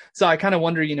means. So I kind of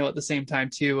wonder, at the same time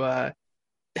too,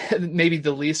 maybe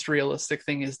the least realistic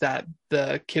thing is that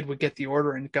the kid would get the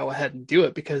order and go ahead and do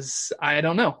it, because I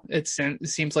don't know. It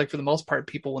seems like for the most part,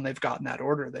 people, when they've gotten that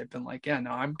order, they've been like, yeah,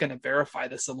 no, I'm going to verify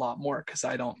this a lot more because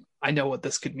I know what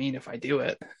this could mean if I do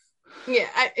it. Yeah.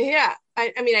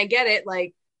 I mean, I get it.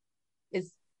 Like,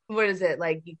 what is it?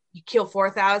 Like you kill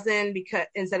 4,000 because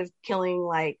instead of killing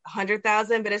like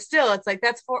 100,000, but it's like,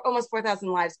 that's almost 4,000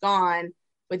 lives gone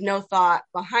with no thought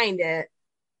behind it.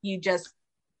 You just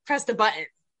press the button.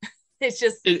 It's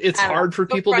just it's hard for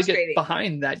people to get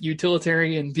behind that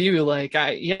utilitarian view. Like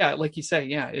like you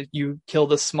say, you kill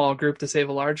this small group to save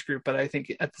a large group, but I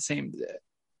think at the same,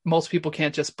 most people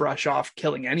can't just brush off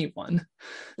killing anyone.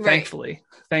 Right.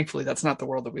 Thankfully, that's not the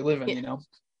world that we live in.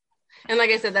 And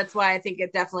like I said, that's why I think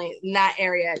it definitely in that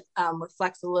area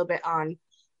reflects a little bit on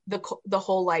the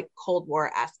whole like Cold War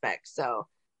aspect. So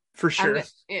for sure,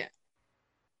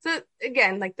 So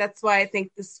again, like that's why I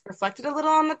think this reflected a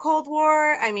little on the Cold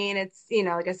War. I mean, it's,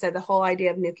 like I said, the whole idea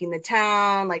of nuking the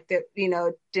town, like that,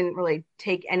 didn't really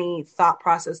take any thought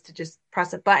process to just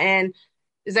press a button.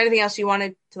 Is there anything else you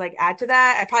wanted to like add to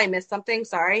that? I probably missed something,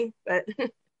 sorry, but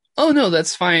oh no,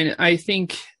 that's fine. I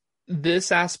think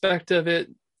this aspect of it,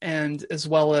 and as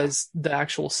well as the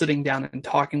actual sitting down and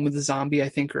talking with the zombie, I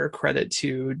think are a credit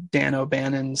to Dan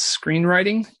O'Bannon's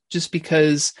screenwriting, just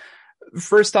because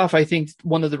first off, I think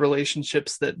one of the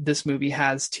relationships that this movie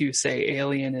has to, say,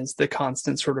 Alien is the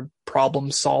constant sort of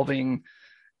problem-solving,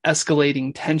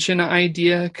 escalating tension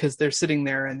idea, because they're sitting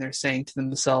there and they're saying to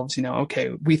themselves,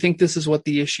 okay, we think this is what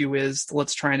the issue is.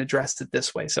 Let's try and address it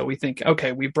this way. So we think,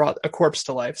 okay, we brought a corpse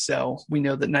to life. So we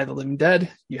know that Night of the Living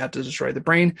Dead, you have to destroy the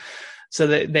brain. So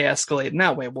they escalate in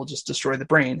that way. We'll just destroy the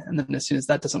brain. And then as soon as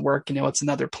that doesn't work, it's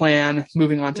another plan.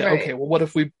 Moving on to, right. Okay, well, what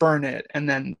if we burn it? And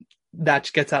then that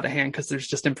gets out of hand because there's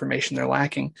just information they're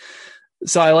lacking.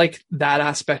 So I like that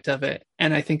aspect of it.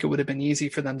 And I think it would have been easy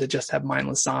for them to just have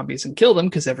mindless zombies and kill them,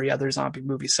 because every other zombie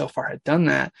movie so far had done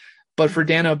that. But for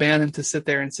Dan O'Bannon to sit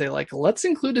there and say, like, let's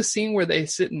include a scene where they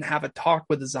sit and have a talk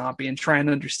with a zombie and try and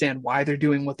understand why they're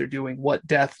doing what they're doing, what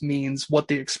death means, what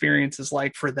the experience is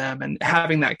like for them, and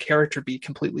having that character be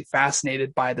completely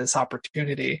fascinated by this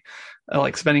opportunity,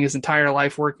 like spending his entire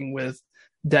life working with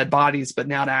dead bodies, but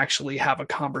now to actually have a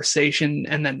conversation,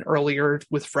 and then earlier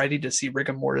with Freddy to see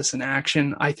rigor mortis in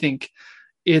action. I think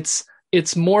it's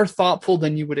more thoughtful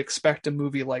than you would expect a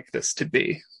movie like this to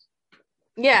be.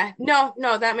 Yeah, no,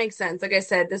 that makes sense. Like I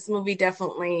said, this movie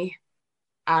definitely,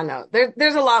 I don't know,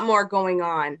 there's a lot more going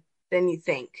on than you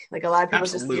think. Like a lot of people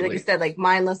Absolutely. Just, like you said, like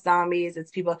mindless zombies,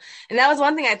 it's people. And that was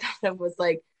one thing I thought of was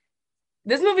like,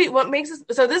 this movie, what makes this,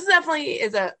 so this definitely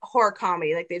is a horror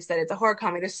comedy. Like they've said, it's a horror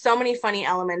comedy. There's so many funny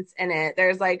elements in it.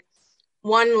 There's like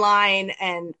one line,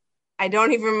 and I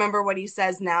don't even remember what he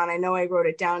says now, and I know I wrote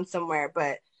it down somewhere,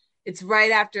 but it's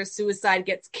right after Suicide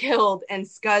gets killed, and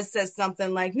Scuzz says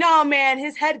something like, no, man,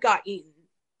 his head got eaten.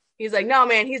 He's like, no,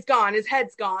 man, he's gone. His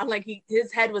head's gone. Like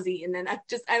his head was eaten. And I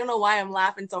don't know why I'm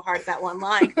laughing so hard at that one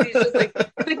line. He's just like,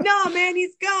 no, man,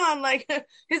 he's gone. Like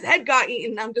his head got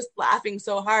eaten. I'm just laughing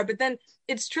so hard. But then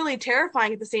it's truly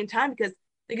terrifying at the same time, because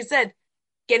like I said,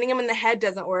 getting him in the head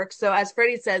doesn't work. So as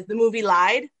Freddy says, the movie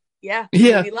lied. Yeah. The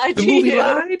movie lied. The movie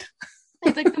lied.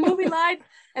 It's like the movie lied.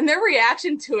 And their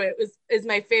reaction to it is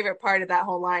my favorite part of that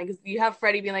whole line, because you have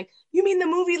Freddy being like, you mean the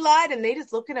movie lied? And they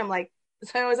just look at him like,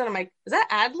 so I was I'm like, is that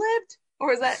ad-libbed?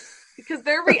 Or is that, because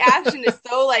their reaction is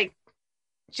so like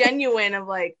genuine of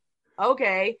like,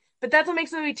 okay. But that's what makes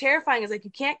the movie terrifying, is like,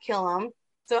 you can't kill them.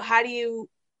 So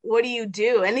what do you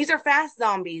do? And these are fast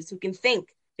zombies who can think.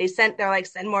 They're like,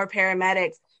 send more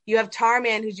paramedics. You have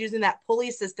Tarman, who's using that pulley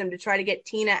system to try to get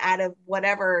Tina out of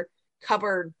whatever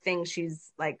cupboard thing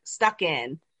she's like stuck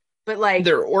in. But like,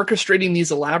 they're orchestrating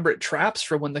these elaborate traps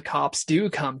for when the cops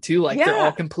do come too. Like they're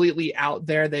all completely out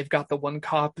there. They've got the one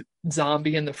cop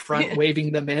zombie in the front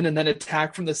waving them in, and then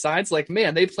attack from the sides. Like,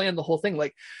 man, they planned the whole thing.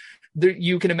 Like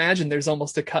you can imagine there's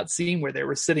almost a cut scene where they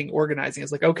were sitting organizing.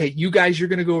 It's like, okay, you guys, you're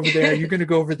going to go over there. You're going to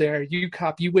go over there. You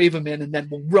cop, you wave them in, and then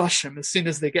we'll rush them as soon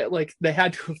as they get, like, they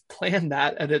had to have planned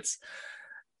that. And it's,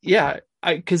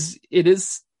 because it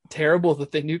is terrible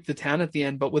that they nuked the town at the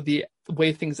end, but with the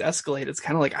way things escalate, it's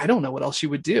kind of like I don't know what else you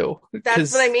would do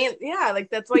That's what I because mean. Yeah, like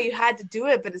that's why you had to do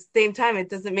it, but at the same time, it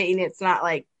doesn't mean it's not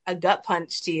like a gut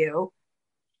punch to you.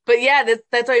 But yeah,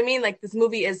 that's what I mean. Like this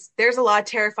movie is there's a lot of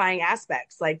terrifying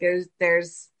aspects. Like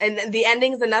there's and the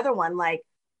ending's another one. Like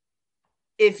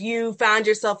if you found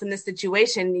yourself in this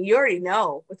situation, you already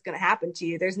know what's gonna happen to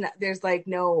you. There's like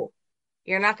no,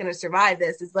 you're not gonna survive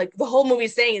this. It's like the whole movie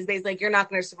saying is basically like you're not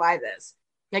gonna survive this.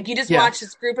 Like you just yeah, watch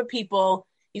this group of people,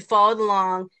 you followed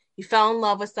along, you fell in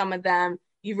love with some of them,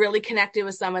 you really connected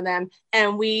with some of them,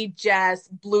 and we just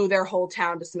blew their whole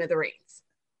town to smithereens.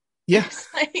 yeah.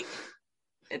 It's like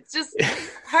it's just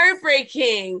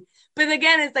heartbreaking. But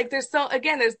again, it's like there's so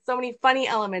many funny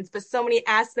elements, but so many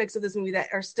aspects of this movie that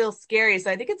are still scary. So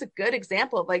I think it's a good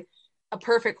example of like a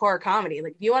perfect horror comedy.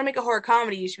 Like if you want to make a horror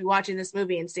comedy, you should be watching this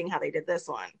movie and seeing how they did this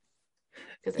one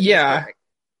because I think it's Yeah, perfect.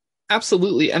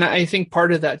 absolutely. And I think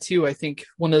part of that too, I think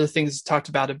one of the things talked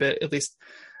about a bit, at least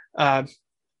uh,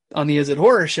 on the Is It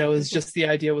Horror show, is just the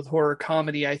idea with horror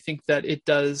comedy. I think that it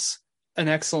does an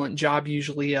excellent job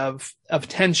usually of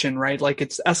tension, right? Like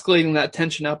it's escalating that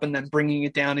tension up and then bringing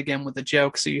it down again with a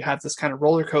joke. So you have this kind of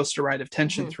roller coaster ride of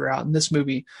tension Mm-hmm. throughout. In this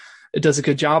movie, it does a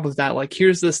good job of that. Like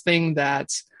here's this thing that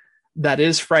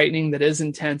is frightening, that is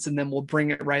intense, and then we'll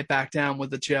bring it right back down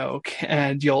with a joke,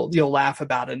 and you'll laugh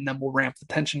about it, and then we'll ramp the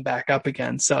tension back up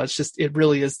again. So it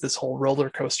really is this whole roller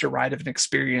coaster ride of an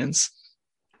experience.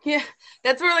 Yeah,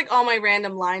 that's where like all my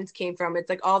random lines came from. It's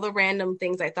like all the random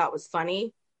things I thought was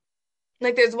funny.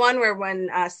 Like there's one where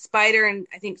when Spider and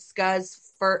I think Scuzz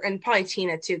and probably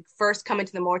Tina too first come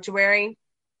into the mortuary,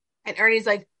 and Ernie's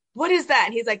like, "What is that?"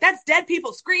 And he's like, "That's dead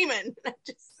people screaming."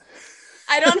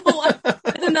 I don't know what.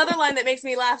 It's another line that makes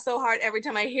me laugh so hard every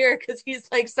time I hear it because he's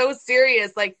like so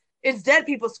serious. Like it's dead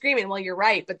people screaming. Well, you're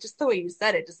right, but just the way you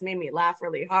said it just made me laugh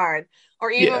really hard.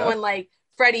 Or even Yeah. when like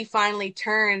Freddie finally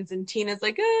turns and Tina's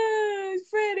like, "Ah,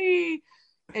 Freddie,"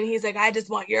 and he's like, "I just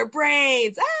want your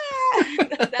brains." Ah,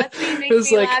 that scene It makes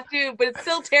was me like laugh too, but it's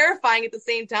still terrifying at the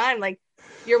same time. Like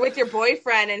you're with your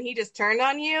boyfriend and he just turned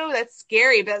on you. That's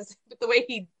scary, but the way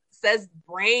he says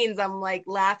brains, I'm like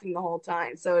laughing the whole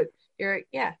time. So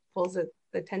yeah, pulls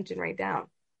the tension right down.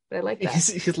 But I like that.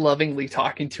 he's lovingly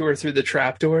talking to her through the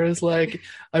trapdoor is like,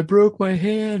 I broke my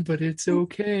hand, but it's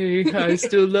okay. I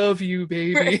still love you,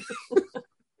 baby. Right.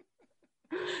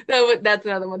 That's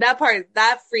another one. That part,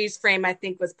 that freeze frame, I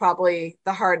think was probably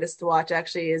the hardest to watch.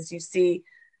 Actually, is you see,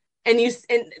 and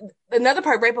another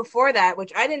part right before that,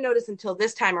 which I didn't notice until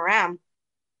this time around,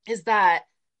 is that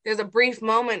there's a brief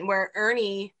moment where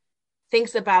Ernie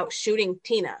thinks about shooting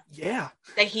Tina. Yeah,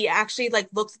 That he actually like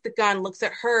looks at the gun, looks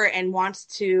at her, and wants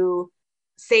to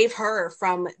save her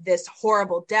from this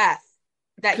horrible death.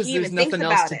 That because he there's even thinks nothing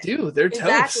else about to it. do. They're toast.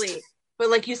 Exactly. But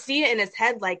like you see it in his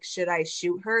head, like, should I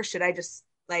shoot her? Should I just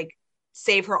like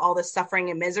save her all this suffering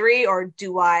and misery? Or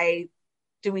do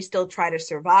we still try to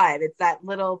survive? It's that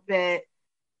little bit,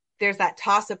 there's that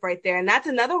toss up right there. And that's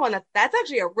another one that's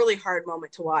actually a really hard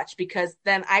moment to watch because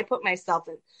then I put myself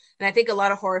in, and I think a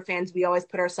lot of horror fans, we always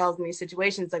put ourselves in these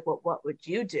situations like, well, what would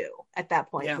you do at that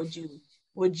point? Yeah.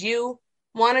 Would you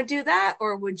want to do that?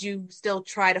 Or would you still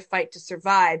try to fight to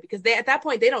survive? Because at that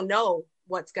point, they don't know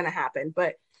what's going to happen.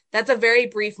 But that's a very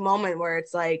brief moment where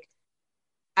it's like,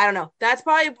 I don't know. That's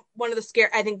probably one of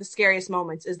I think the scariest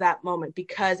moments is that moment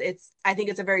because I think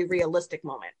it's a very realistic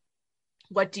moment.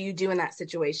 What do you do in that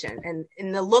situation?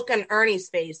 And the look on Ernie's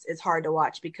face is hard to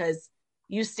watch because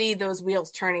you see those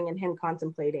wheels turning and him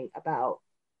contemplating about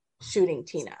shooting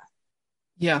Tina.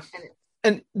 Yeah. And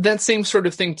And that same sort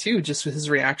of thing too, just with his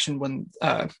reaction when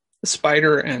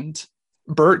Spider and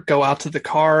Bert go out to the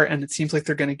car and it seems like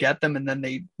they're going to get them and then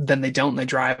they don't and they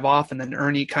drive off and then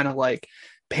Ernie kind of like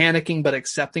panicking but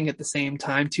accepting at the same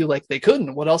time too, like they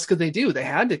couldn't, what else could they do, they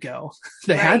had to go.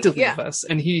 They had to leave yeah. us.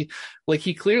 And he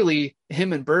clearly,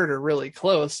 him and Bert are really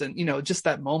close, and just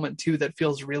that moment too that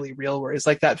feels really real where it's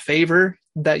like, that favor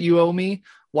that you owe me,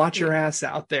 watch your ass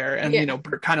out there. And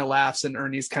Bert kind of laughs and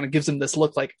Ernie's kind of gives him this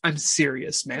look like, I'm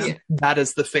serious, man. Yeah. That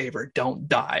is the favor, don't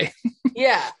die.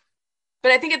 Yeah.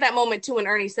 But I think at that moment too, when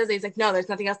Ernie says it, he's like, no, there's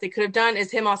nothing else they could have done, is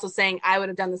him also saying, I would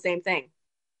have done the same thing.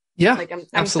 Yeah, like I'm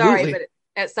absolutely. sorry, but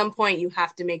at some point you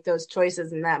have to make those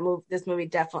choices, and this movie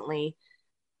definitely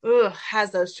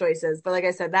has those choices. But like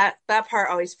I said, that part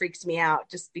always freaks me out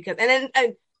just because. And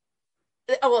then,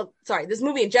 this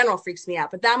movie in general freaks me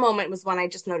out. But that moment was one I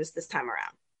just noticed this time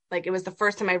around. Like it was the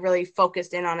first time I really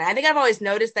focused in on it. I think I've always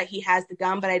noticed that he has the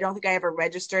gun, but I don't think I ever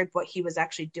registered what he was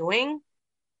actually doing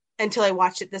until I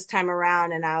watched it this time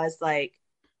around, and I was like,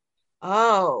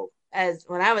 oh, as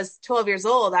when I was 12 years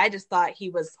old, I just thought he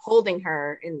was holding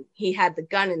her and he had the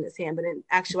gun in his hand. But in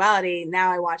actuality,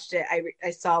 now I watched it,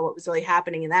 I saw what was really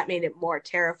happening, and that made it more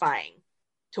terrifying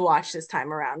to watch this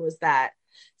time around. Was that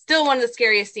still one of the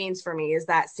scariest scenes for me? Is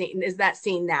that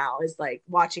scene now? Is like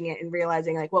watching it and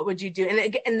realizing like what would you do?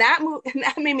 And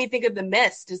that made me think of The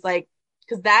Mist. Is like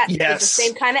because that is the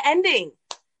same kind of ending.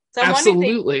 So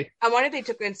absolutely. I wonder if they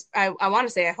took. I want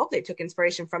to say I hope they took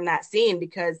inspiration from that scene,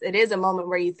 because it is a moment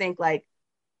where you think like,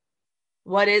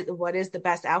 what is the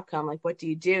best outcome? Like, what do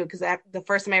you do? Because the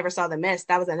first time I ever saw The Mist,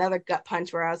 that was another gut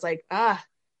punch where I was like,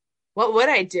 what would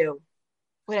I do?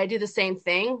 Would I do the same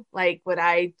thing? Like, would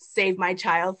I save my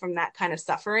child from that kind of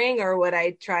suffering, or would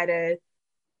I try to,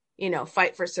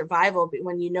 fight for survival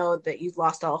when you know that you've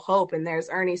lost all hope? And there's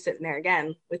Ernie sitting there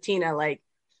again with Tina, like,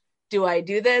 do I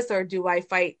do this or do I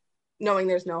fight knowing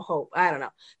there's no hope? I don't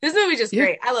know. This movie's just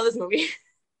great. I love this movie.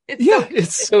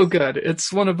 It's so good.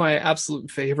 It's one of my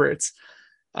absolute favorites.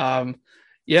 I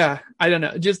don't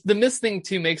know. Just the Mist thing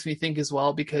too makes me think as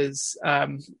well, because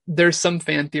there's some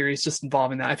fan theories just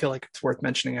involving that. I feel like it's worth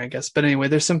mentioning, I guess. But anyway,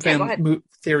 there's some fan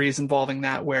theories involving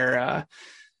that where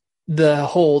the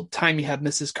whole time you have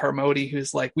Mrs. Carmody,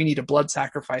 who's like, we need a blood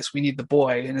sacrifice, we need the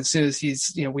boy, and as soon as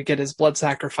we get his blood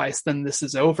sacrifice, then this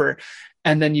is over.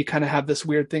 And then you kind of have this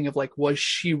weird thing of like, was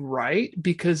she right?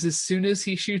 Because as soon as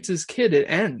he shoots his kid, it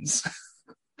ends.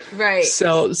 Right.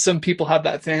 So some people have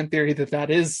that fan theory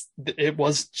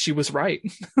she was right.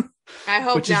 I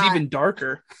hope which not. Is even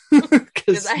darker.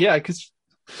 Because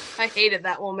I hated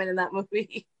that woman in that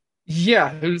movie.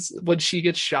 Yeah, it was when she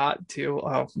gets shot too.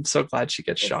 Oh, I'm so glad she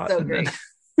gets shot. So great.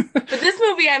 But this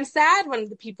movie, I'm sad when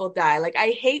the people die. Like, I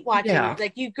hate watching it.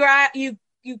 Like,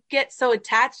 you get so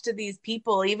attached to these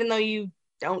people, even though you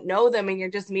don't know them and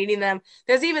you're just meeting them.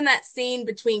 There's even that scene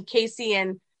between Casey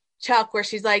and Chuck where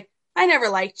she's like, I never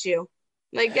liked you.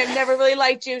 Like, I've never really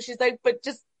liked you. She's like, but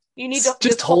you need to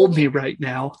just hold me right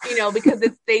now. Because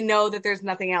they know that there's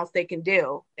nothing else they can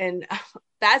do. And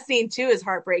that scene too is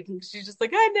heartbreaking. She's just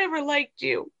like, I never liked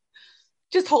you.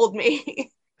 Just hold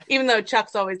me. Even though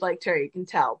Chuck's always liked her, you can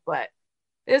tell. But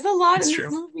there's a lot in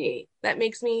this movie that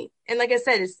makes me, and like I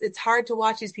said, it's hard to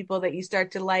watch these people that you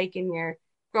start to like and you're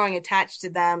growing attached to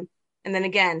them. And then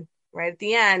again, right at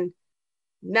the end,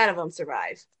 none of them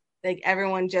survive. Like,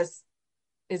 everyone just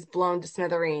is blown to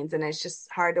smithereens, and it's just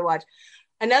hard to watch.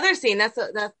 Another scene, that's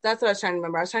what I was trying to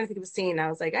remember. I was trying to think of a scene. I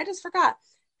was like, I just forgot.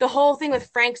 The whole thing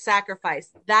with Frank's sacrifice,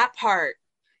 that part.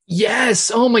 Yes.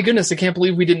 Oh my goodness. I can't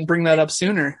believe we didn't bring that up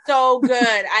sooner. So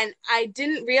good. I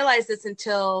didn't realize this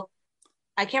until,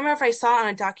 I can't remember if I saw it on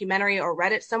a documentary or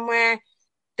read it somewhere,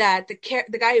 that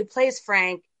the guy who plays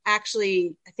Frank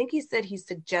actually, I think he said he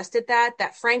suggested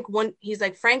that Frank wouldn't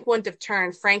have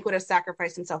turned. Frank would have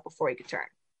sacrificed himself before he could turn.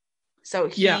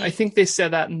 So I think they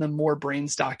said that in the More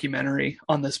Brains documentary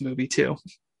on this movie too.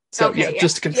 So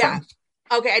just to confirm. Yeah.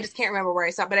 Okay, I just can't remember where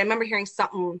I saw it, but I remember hearing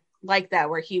something like that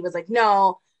where he was like,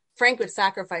 no, Frank would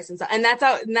sacrifice himself. And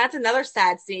that's another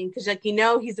sad scene, because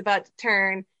he's about to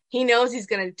turn. He knows he's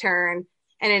going to turn,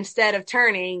 and instead of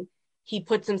turning, he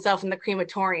puts himself in the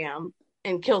crematorium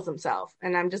and kills himself.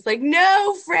 And I'm just like,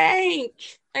 no, Frank.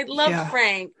 I love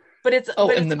Frank. But it's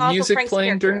and the music Frank's playing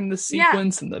character during the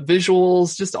sequence and the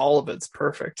visuals, just all of it's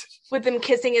perfect. With him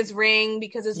kissing his ring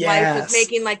because his wife was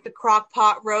making like the crock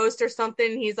pot roast or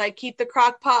something. He's like, keep the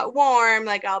crock pot warm,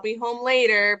 like I'll be home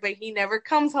later, but he never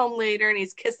comes home later, and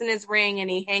he's kissing his ring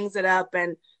and he hangs it up.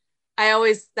 And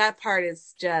that part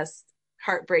is just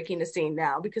heartbreaking to see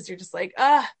now, because you're just like,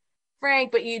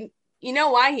 Frank, but you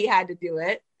know why he had to do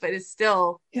it, but it's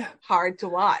still hard to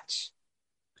watch.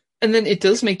 And then it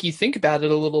does make you think about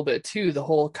it a little bit too, the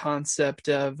whole concept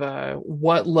of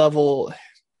what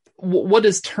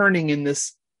does turning in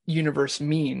this universe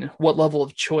mean? What level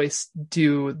of choice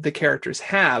do the characters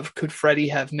have? Could Freddy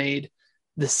have made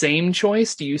the same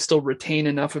choice? Do you still retain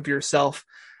enough of yourself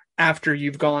after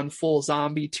you've gone full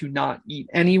zombie to not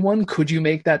eat anyone? Could you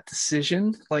make that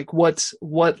decision? Like, what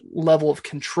level of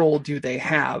control do they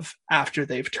have after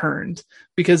they've turned?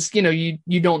 Because,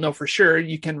 you don't know for sure.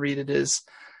 You can read it as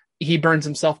he burns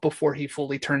himself before he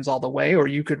fully turns all the way, or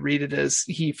you could read it as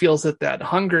he feels that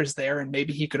hunger is there and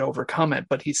maybe he could overcome it,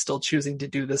 but he's still choosing to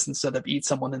do this instead of eat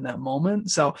someone in that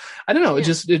moment. So I don't know. It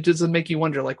just make you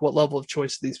wonder, like, what level of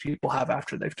choice do these people have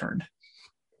after they've turned?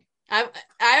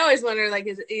 I always wonder, like,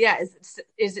 is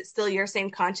it still your same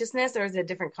consciousness, or is it a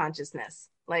different consciousness?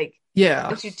 Like,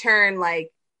 once you turn,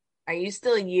 like, are you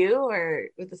still you, or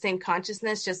with the same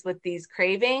consciousness, just with these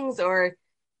cravings, or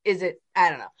is it,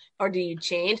 I don't know, or do you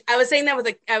change? I was saying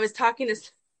that I was talking to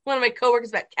one of my coworkers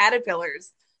about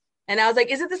caterpillars, and I was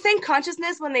like, is it the same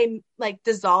consciousness when they like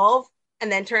dissolve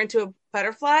and then turn into a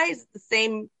butterfly? Is it the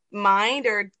same mind,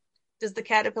 or does the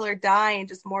caterpillar die and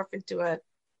just morph into a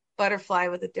butterfly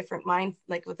with a different mind,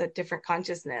 like with a different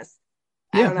consciousness?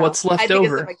 I Yeah, don't know. what's I left think it's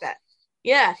stuff over? like that.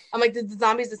 Yeah. I'm like, the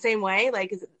zombies the same way?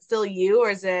 Like, is it still you, or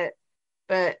is it,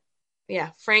 but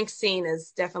yeah, Frank's scene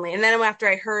is definitely, and then after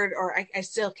I heard, or I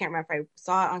still can't remember if I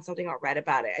saw it on something or read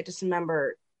about it. I just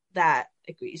remember that,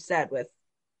 like what you said, with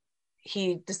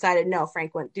he decided no,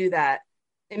 Frank wouldn't do that.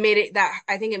 It made it that,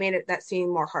 I think it made it that scene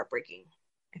more heartbreaking,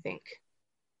 I think.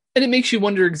 And it makes you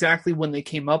wonder exactly when they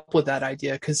came up with that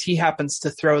idea, because he happens to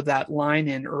throw that line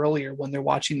in earlier when they're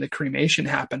watching the cremation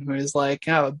happen, who is like,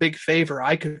 oh, a big favor,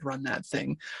 I could run that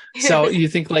thing. So you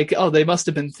think like, oh, they must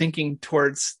have been thinking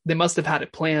towards, they must have had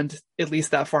it planned at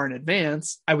least that far in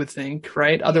advance, I would think,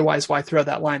 right? Otherwise, why throw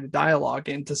that line of dialogue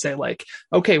in to say like,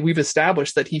 okay, we've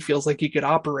established that he feels like he could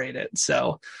operate it.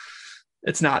 So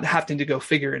it's not having to go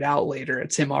figure it out later.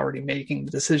 It's him already making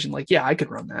the decision like, yeah, I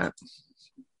could run that.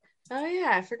 Oh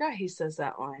yeah, I forgot he says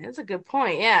that line. That's a good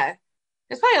point. Yeah.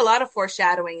 There's probably a lot of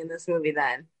foreshadowing in this movie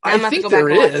then. Now I I'm gonna have to think go back there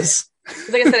and watch it. is. Because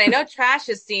like I said, I know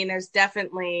Trash's scene, there's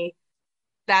definitely,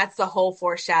 that's the whole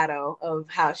foreshadow of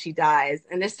how she dies.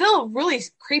 And it's still a really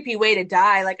creepy way to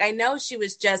die. Like I know she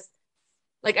was just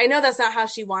like, I know that's not how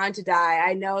she wanted to die.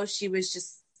 I know she was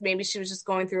just, maybe she was just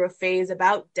going through a phase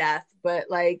about death, but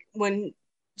like when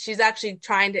she's actually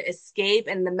trying to escape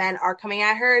and the men are coming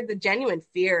at her, the genuine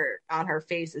fear on her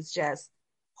face is just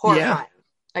Yeah. horrifying.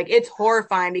 Like it's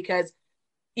horrifying because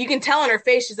you can tell in her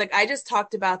face, she's like, I just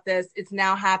talked about this. It's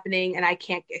now happening and I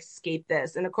can't escape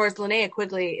this. And of course, Linnea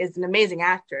Quigley is an amazing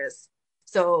actress.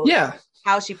 So Yeah.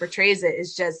 how she portrays it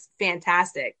is just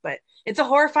fantastic. But it's a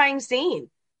horrifying scene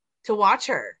to watch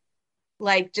her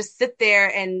like just sit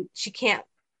there and she can't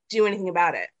do anything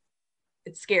about it.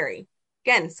 It's scary.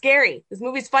 Again, scary. This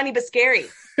movie's funny but scary.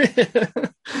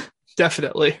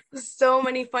 Definitely. There's so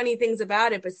many funny things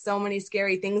about it, but so many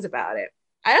scary things about it.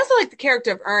 I also like the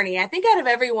character of Ernie. I think out of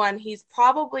everyone, he's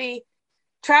probably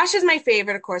Trash is my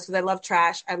favorite, of course, because I love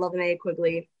Trash. I love Linnea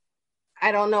Quigley.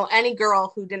 I don't know any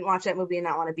girl who didn't watch that movie and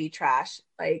not want to be Trash.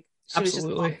 Like she was just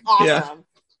Absolutely. Yeah. awesome.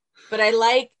 But I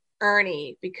like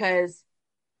Ernie because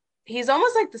he's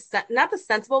almost like the not the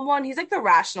sensible one. He's like the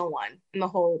rational one in the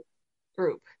whole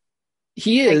group.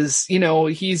 He Like is,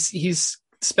 he's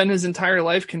spent his entire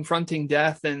life confronting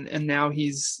death, and now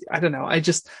he's, I don't know.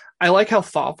 I like how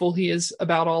thoughtful he is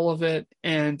about all of it,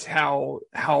 and how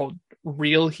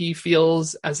real he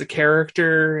feels as a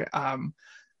character.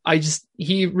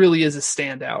 He really is a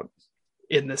standout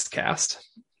in this cast.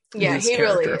 yeah, His he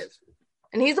really character. is,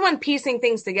 and he's the one piecing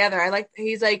things together. I like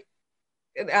he's like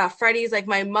Freddie's like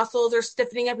my muscles are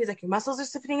stiffening up. He's like your muscles are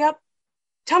stiffening up.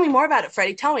 Tell me more about it,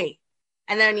 Freddie. Tell me.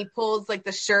 And then he pulls like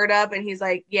the shirt up, and he's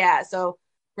like, yeah. So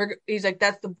he's like,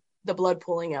 that's the blood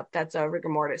pooling up. That's a rigor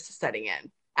mortis setting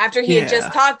in. After he had just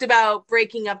Yeah. talked about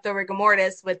breaking up the rigor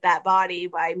mortis with that body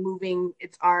by moving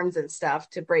its arms and stuff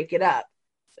to break it up.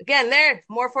 Again, there,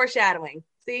 more foreshadowing.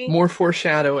 See? More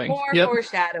foreshadowing. More Yep.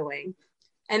 foreshadowing.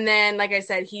 And then, like I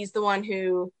said, he's the one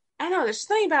who, I don't know, there's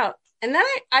something about, and then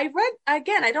I read,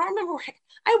 again, I don't remember,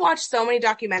 I watch so many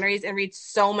documentaries and read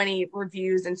so many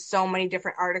reviews and so many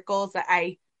different articles that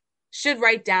I should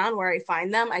write down where I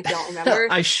find them. I don't remember.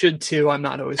 I should too. I'm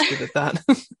not always good at that.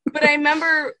 But I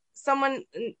remember someone,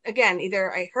 again,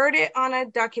 either I heard it on a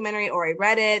documentary or I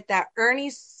read it, that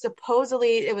Ernie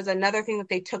supposedly, it was another thing that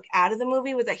they took out of the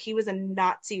movie, was that he was a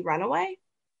Nazi runaway.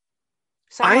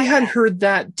 I Like had that. heard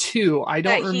that too. I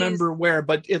don't That remember where,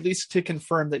 but at least to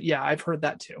confirm that, yeah, I've heard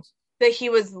that too. that he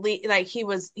was like he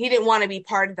didn't want to be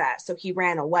part of that, so he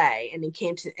ran away and he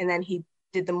came to, and then he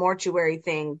did the mortuary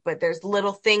thing. But there's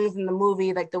little things in the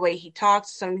movie, like the way he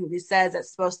talks, something he says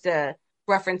that's supposed to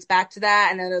reference back to that.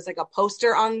 And then there's like a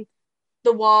poster on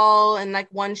the wall and like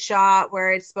one shot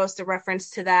where it's supposed to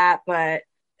reference to that, but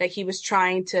that he was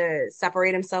trying to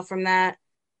separate himself from that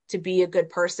to be a good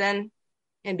person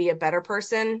and be a better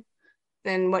person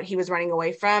than what he was running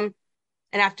away from.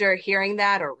 And after hearing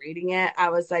that or reading it, I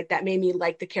was like, that made me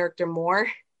like the character more,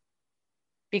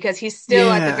 because he's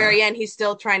still at the Yeah. very end, he's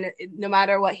still trying to, no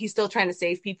matter what, he's still trying to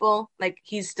save people. Like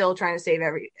he's still trying to save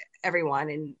everyone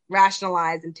and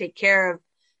rationalize and take care of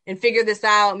and figure this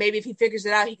out. Maybe if he figures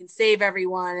it out, he can save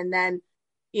everyone. And then,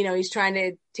 he's trying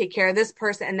to take care of this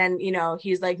person. And then,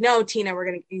 he's like, no, Tina,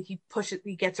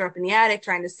 he gets her up in the attic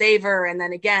trying to save her. And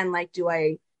then again, like, do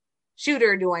I shoot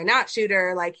her? Do I not shoot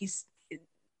her? Like he's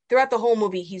throughout the whole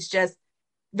movie, he's just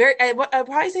I'd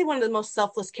probably say one of the most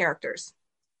selfless characters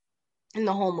in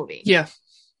the whole movie. Yeah.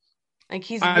 Like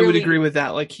he's I would agree with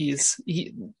that. Like you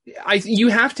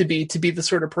have to be the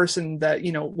sort of person that,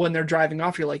 when they're driving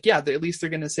off, you're like, yeah, at least they're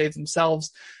going to save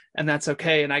themselves. and that's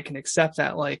okay, and I can accept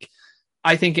that. Like,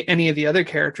 I think any of the other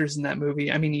characters in that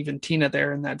movie, I mean, even Tina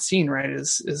there in that scene, right,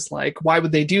 is like, why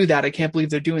would they do that? I can't believe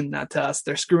they're doing that to us.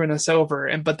 They're screwing us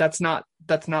over. But that's not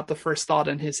the first thought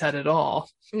in his head at all.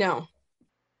 No,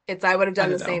 it's I would have I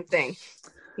done the don't know. same thing.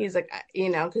 He's like,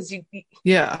 because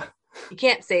Yeah. you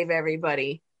can't save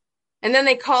everybody. And then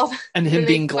they called, And and him then they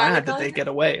being finally glad that called. they get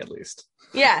away, at least.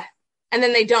 Yeah, and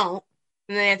then they don't,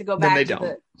 and then they have to go Then they back to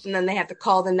don't. and then they have to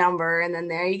call the number, and then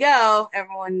there you go.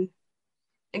 Everyone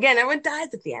dies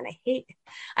at the end.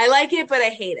 I like it, but I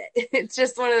hate it. It's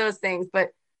just one of those things. But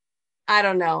I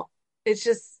don't know. It's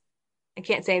just I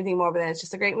can't say anything more, but then it's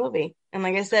just a great movie. And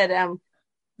like I said,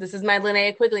 this is my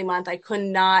Linnea Quigley month. I could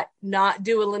not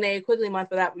do a Linnea Quigley month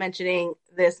without mentioning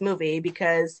this movie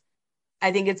because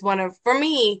I think for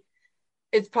me,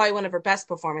 it's probably one of her best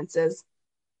performances.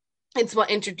 It's what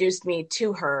introduced me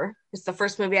to her. It's the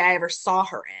first movie I ever saw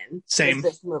her in. Same. Was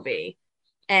this movie.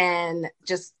 And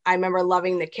just, I remember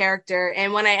loving the character.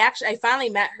 And when I finally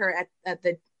met her at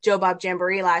the Joe Bob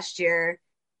Jamboree last year,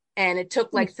 and it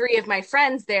took like 3 of my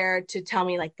friends there to tell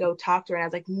me, like, go talk to her. And I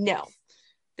was like, no,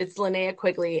 it's Linnea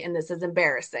Quigley, and this is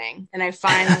embarrassing. And I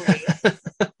finally,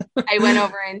 I went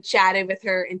over and chatted with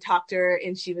her and talked to her,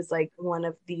 and she was like one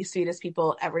of the sweetest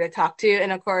people ever to talk to.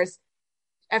 And of course,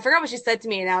 I forgot what she said to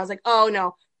me, and I was like, oh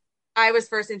no, I was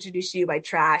first introduced to you by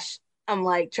Trash. I'm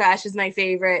like, Trash is my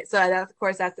favorite. So of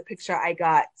course, that's the picture I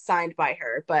got signed by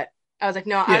her. But I was like,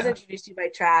 no, I was introduced to you by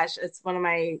Trash. It's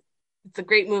a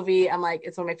great movie. I'm like,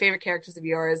 it's one of my favorite characters of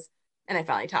yours. And I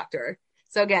finally talked to her.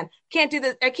 So again,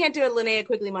 I can't do a Linnea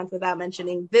Quigley month without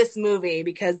mentioning this movie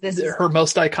because this is her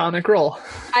most iconic role.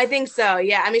 I think so.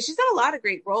 Yeah. I mean, she's done a lot of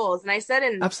great roles. And I said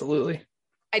Absolutely.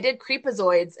 I did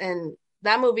Creepazoids, and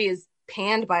that movie is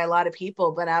panned by a lot of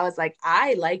people, but I was like,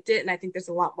 I liked it, and I think there's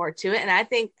a lot more to it. And I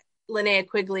think Linnea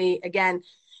Quigley, again,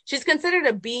 she's considered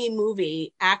a B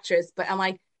movie actress, but I'm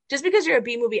like, just because you're a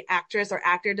B movie actress or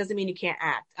actor doesn't mean you can't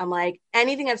act. I'm like,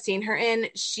 anything I've seen her in,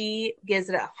 she gives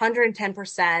it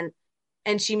 110%,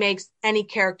 and she makes any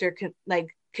character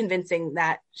convincing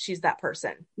that she's that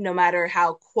person, no matter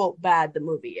how quote bad the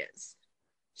movie is.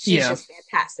 She's just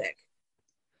fantastic.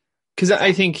 Because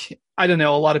I think, I don't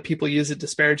know, a lot of people use it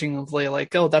disparagingly,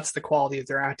 like, oh, that's the quality of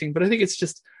their acting. But I think it's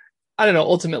just, I don't know,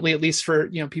 ultimately, at least for,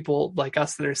 people like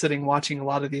us that are sitting watching a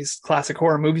lot of these classic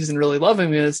horror movies and really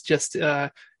loving them, is just,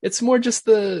 it's more just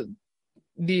the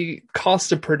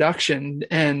cost of production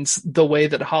and the way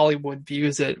that Hollywood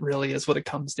views it really is what it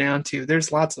comes down to.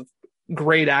 There's lots of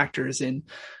great actors in,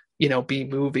 B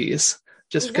movies.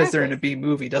 Just because they're in a B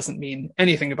movie doesn't mean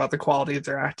anything about the quality of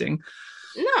their acting.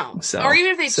 No. Or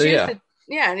even if they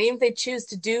and even if they choose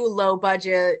to do low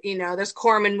budget, there's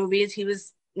Corman movies. He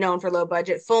was known for low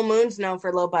budget. Full Moon's known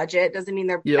for low budget. Doesn't mean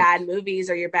they're bad movies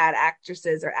or you're bad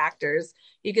actresses or actors.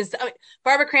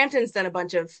 Barbara Crampton's done a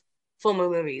bunch of Full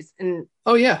Moon movies, and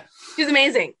she's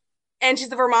amazing. And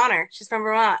she's a Vermonter. She's from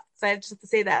Vermont. So I just have to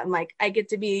say that. I'm like, I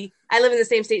live in the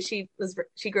same state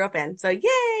she grew up in. So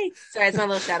yay. Sorry, it's my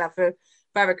little shout out for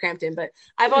Barbara Crampton, but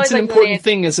I've always it's an important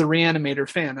thing as a Reanimator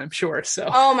fan, I'm sure. So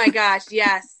oh my gosh,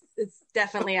 yes, it's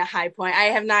definitely a high point. I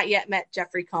have not yet met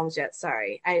Jeffrey Combs yet.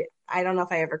 Sorry, I don't know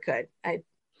if I ever could. I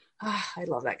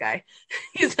love that guy.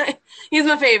 He's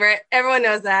my favorite. Everyone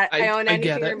knows that. I own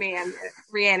anything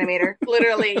Reanimator.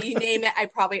 Literally, you name it, I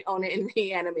probably own it in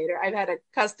Reanimator. I've had a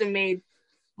custom made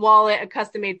wallet, a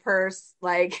custom made purse.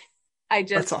 Like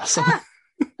that's awesome.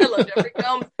 I love Jeffrey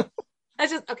Combs.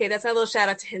 That's my little shout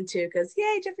out to him too, because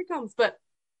yay, Jeffrey Combs. But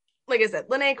like I said,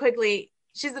 Linnea Quigley,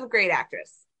 she's a great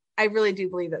actress. I really do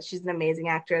believe that she's an amazing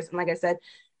actress. And like I said,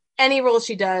 any role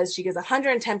she does, she gives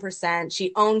 110%.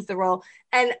 She owns the role.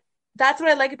 And that's what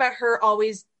I like about her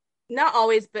always, not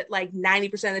always, but like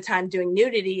 90% of the time doing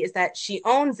nudity, is that she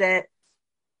owns it.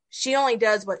 She only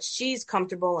does what she's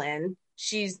comfortable in.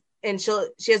 She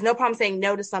has no problem saying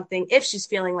no to something if she's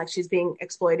feeling like she's being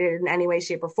exploited in any way,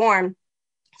 shape, or form.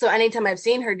 So anytime I've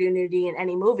seen her do nudity in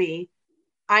any movie,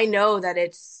 I know that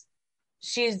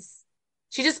she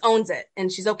just owns it,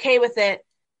 and she's okay with it.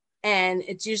 And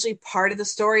it's usually part of the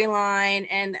storyline.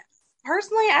 And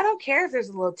personally, I don't care if there's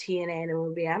a little TNA in a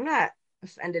movie. I'm not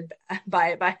offended by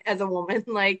it as a woman.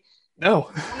 Like, no,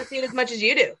 I want to see it as much as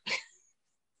you do.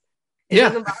 It Yeah.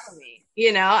 doesn't bother me.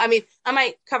 You know, I mean, I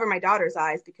might cover my daughter's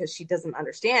eyes because she doesn't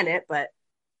understand it, but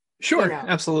Sure, you know,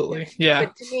 absolutely. Yeah.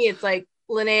 But to me, it's like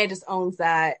Linnea just owns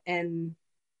that. And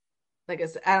like I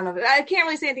said, I don't know. I can't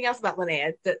really say anything else about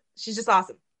Linnea. She's just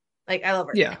awesome. Like, I love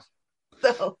her. Yeah.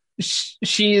 So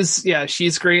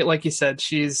she's great. Like you said,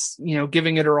 she's,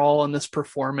 giving it her all in this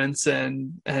performance,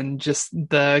 and just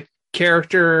the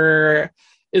character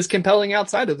is compelling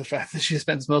outside of the fact that she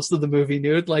spends most of the movie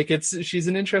nude. Like she's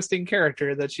an interesting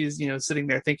character that she's, sitting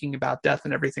there thinking about death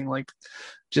and everything. Like,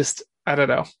 just, I don't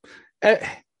know.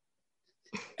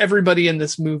 Everybody in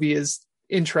this movie is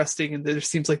interesting, and there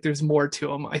seems like there's more to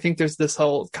them. I think there's this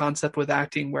whole concept with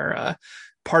acting where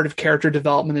part of character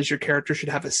development is your character should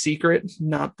have a secret,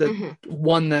 not the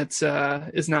one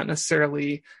that is not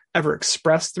necessarily ever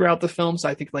expressed throughout the film. So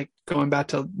I think, like, going back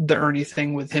to the Ernie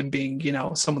thing with him being,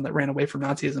 someone that ran away from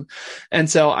Nazism. And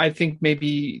so I think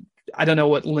maybe, I don't know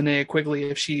what Linnea Quigley,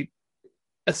 if she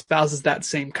espouses that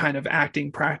same kind of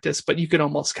acting practice, but you could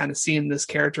almost kind of see in this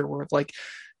character where,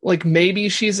 like maybe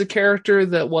she's a character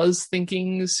that was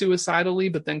thinking suicidally,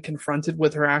 but then confronted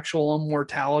with her actual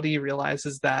mortality,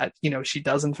 realizes that, she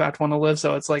does in fact want to live.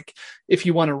 So it's like, if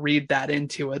you want to read that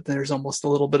into it, there's almost a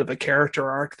little bit of a character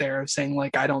arc there of saying,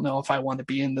 like, I don't know if I want to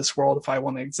be in this world, if I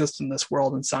want to exist in this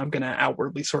world. And so I'm going to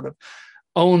outwardly sort of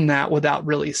own that without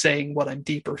really saying what I'm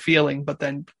deeper feeling, but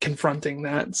then confronting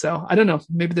that. So I don't know,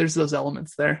 maybe there's those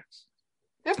elements there.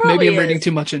 Maybe I'm reading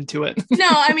too much into it. No,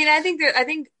 I mean, I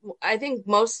think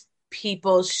most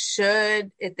people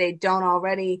should, if they don't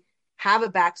already, have a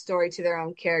backstory to their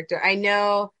own character. I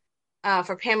know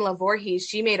for Pamela Voorhees,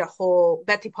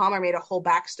 Betsy Palmer made a whole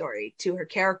backstory to her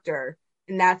character,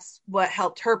 and that's what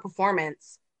helped her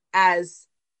performance as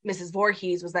Mrs.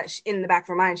 Voorhees, was that in the back of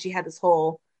her mind, she had this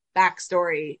whole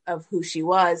backstory of who she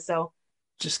was. So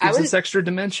just gives this extra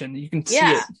dimension. You can see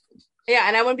it. Yeah,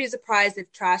 and I wouldn't be surprised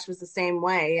if Trash was the same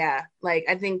way. Yeah, like,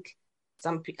 I think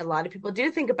a lot of people do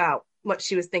think about what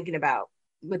she was thinking about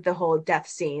with the whole death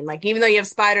scene. Like, even though you have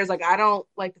spiders, like, I don't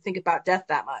like to think about death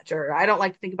that much, or I don't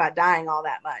like to think about dying all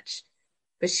that much.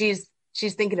 But she's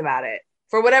thinking about it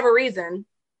for whatever reason.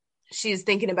 She's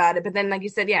thinking about it, but then, like you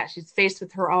said, yeah, she's faced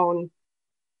with her own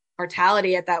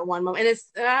mortality at that one moment, and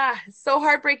it's so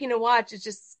heartbreaking to watch. It's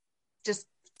just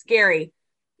scary.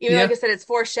 Even like I said, it's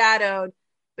foreshadowed.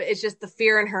 But it's just the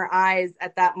fear in her eyes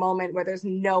at that moment where there's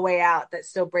no way out that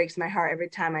still breaks my heart every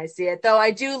time I see it. Though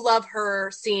I do love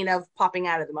her scene of popping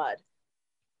out of the mud.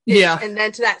 And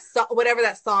then to that whatever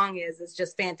that song is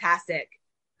just fantastic.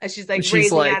 As she's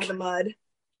raising out of the mud,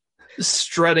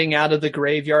 strutting out of the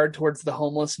graveyard towards the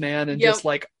homeless man, and just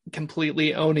like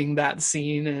completely owning that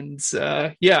scene. And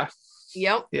yeah.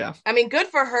 I mean, good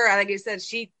for her. Like you said,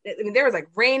 there was like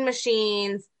rain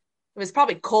machines. It was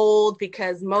probably cold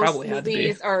because most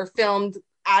movies are filmed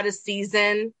out of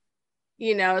season,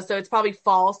 so it's probably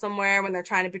fall somewhere when they're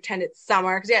trying to pretend it's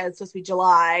summer. Because, it's supposed to be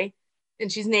July,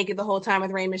 and she's naked the whole time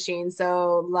with rain machines.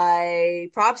 So,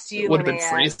 like, props to you, It would have been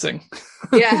freezing.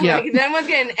 Yeah. Like, if anyone's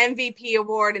getting an MVP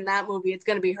award in that movie, it's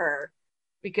going to be her.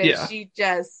 Because she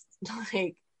just,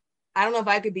 like, I don't know if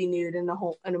I could be nude in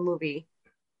a movie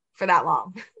for that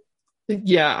long.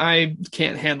 Yeah, I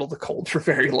can't handle the cold for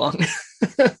very long.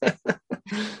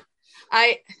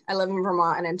 I live in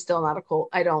Vermont, and I'm still not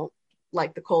I don't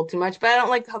like the cold too much, but I don't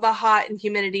like the hot and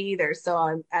humidity either. So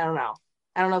I don't know.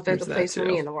 I don't know if there's a place for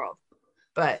me in the world.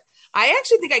 But I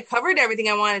actually think I covered everything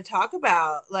I wanted to talk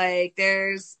about. Like,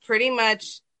 there's pretty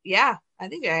much, I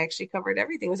think I actually covered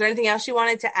everything. Was there anything else you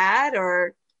wanted to add,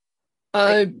 or?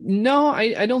 No,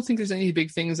 I don't think there's any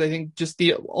big things. I think just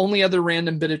the only other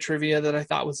random bit of trivia that I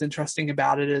thought was interesting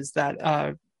about it is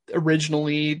that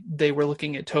originally they were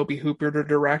looking at Tobe Hooper to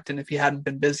direct, and if he hadn't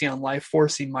been busy on Life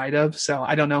Force, he might have. So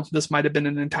I don't know. This might have been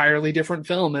an entirely different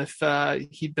film if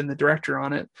he'd been the director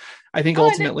on it. I think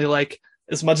ultimately, like,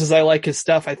 as much as I like his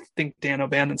stuff, I think Dan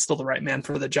O'Bannon's still the right man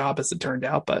for the job, as it turned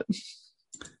out. But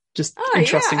just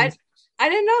interesting. Yeah. I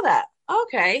didn't know that.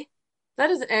 Okay. That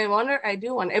is, I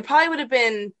do wonder. It probably would have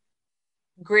been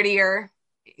grittier,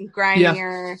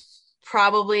 grimier,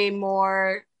 probably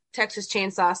more Texas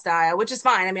Chainsaw style, which is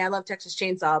fine. I mean, I love Texas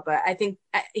Chainsaw, but I think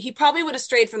he probably would have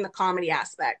strayed from the comedy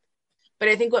aspect. But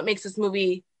I think what makes this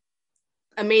movie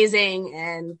amazing,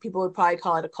 and people would probably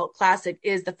call it a cult classic,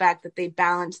 is the fact that they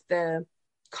balanced the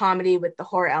comedy with the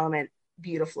horror element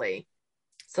beautifully.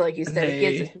 So, like you said, it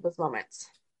gives us those moments.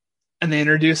 And they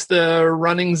introduced the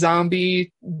running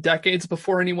zombie decades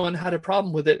before anyone had a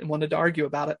problem with it and wanted to argue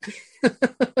about it.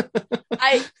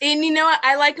 And you know what?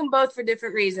 I like them both for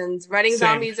different reasons. Running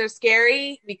zombies are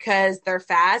scary because they're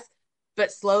fast,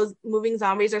 but slow moving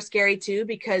zombies are scary too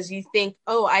because you think,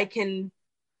 oh, I can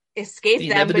escape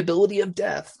the inevitability of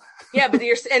death. Yeah, but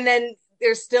and then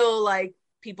there's still like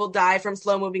people die from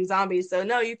slow moving zombies. So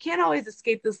no, you can't always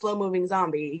escape the slow moving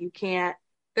zombie. You can't.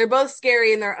 They're both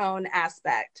scary in their own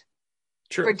aspect.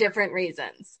 True. For different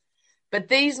reasons. But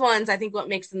these ones, I think what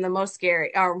makes them the most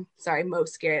scary,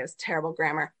 most scary, that's terrible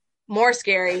grammar. More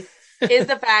scary is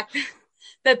the fact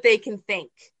that they can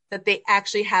think. that they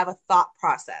actually have a thought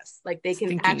process. Like they can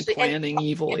Thinking, actually, planning,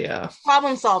 evil, yeah.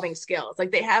 problem solving skills.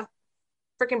 Like they have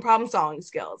freaking problem solving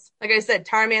skills. Like I said,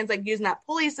 Tarman's like using that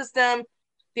pulley system.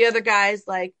 The other guy's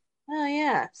like, oh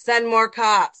yeah, send more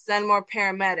cops, send more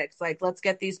paramedics. Like let's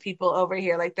get these people over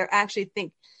here. Like they're actually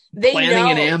they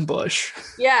Planning an know. ambush.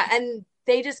 Yeah, and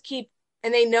they just keep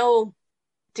and they know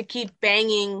to keep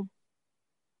banging,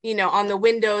 on the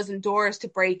windows and doors to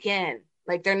break in.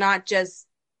 Like they're not just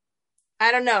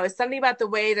I don't know, it's something about the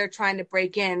way they're trying to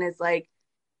break in is like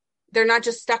they're not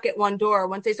just stuck at one door.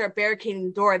 Once they start barricading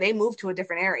the door, they move to a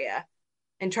different area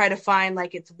and try to find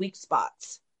like its weak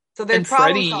spots. So they're And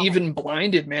problem Freddy, solving. even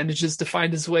blinded, manages to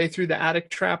find his way through the attic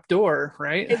trap door,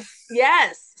 right?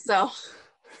 Yes. So,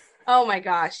 oh my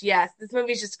gosh, yes, this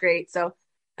movie's just great. So,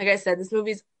 like I said, this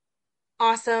movie's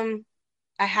awesome.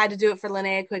 I had to do it for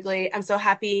Linnea Quigley. I'm so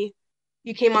happy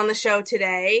you came on the show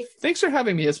today. Thanks for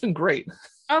having me. It's been great.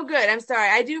 Oh, good. I'm sorry.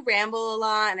 I do ramble a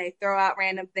lot and I throw out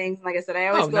random things. Like I said, I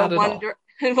always Oh, go not at all.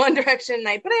 in one direction,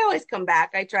 but I always come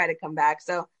back. I try to come back.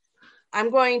 So I'm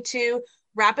going to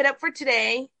wrap it up for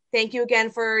today. Thank you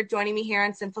again for joining me here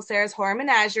on Sinful Sarah's Horror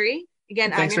Menagerie.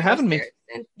 Again, I'm Thanks your for host, having me. Sarah.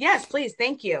 And yes, please.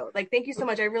 Thank you. Thank you so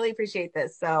much. I really appreciate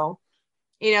this. So,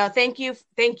 thank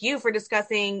you for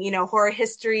discussing, horror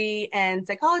history and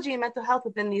psychology and mental health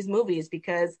within these movies,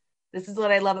 because this is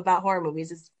what I love about horror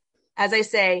movies is, as I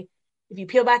say, if you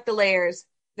peel back the layers,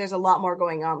 there's a lot more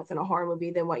going on within a horror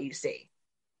movie than what you see.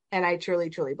 And I truly,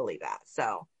 truly believe that.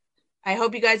 So I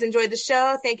hope you guys enjoyed the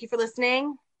show. Thank you for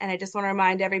listening. And I just want to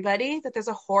remind everybody that there's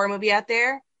a horror movie out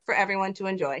there for everyone to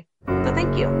enjoy. So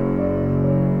thank you.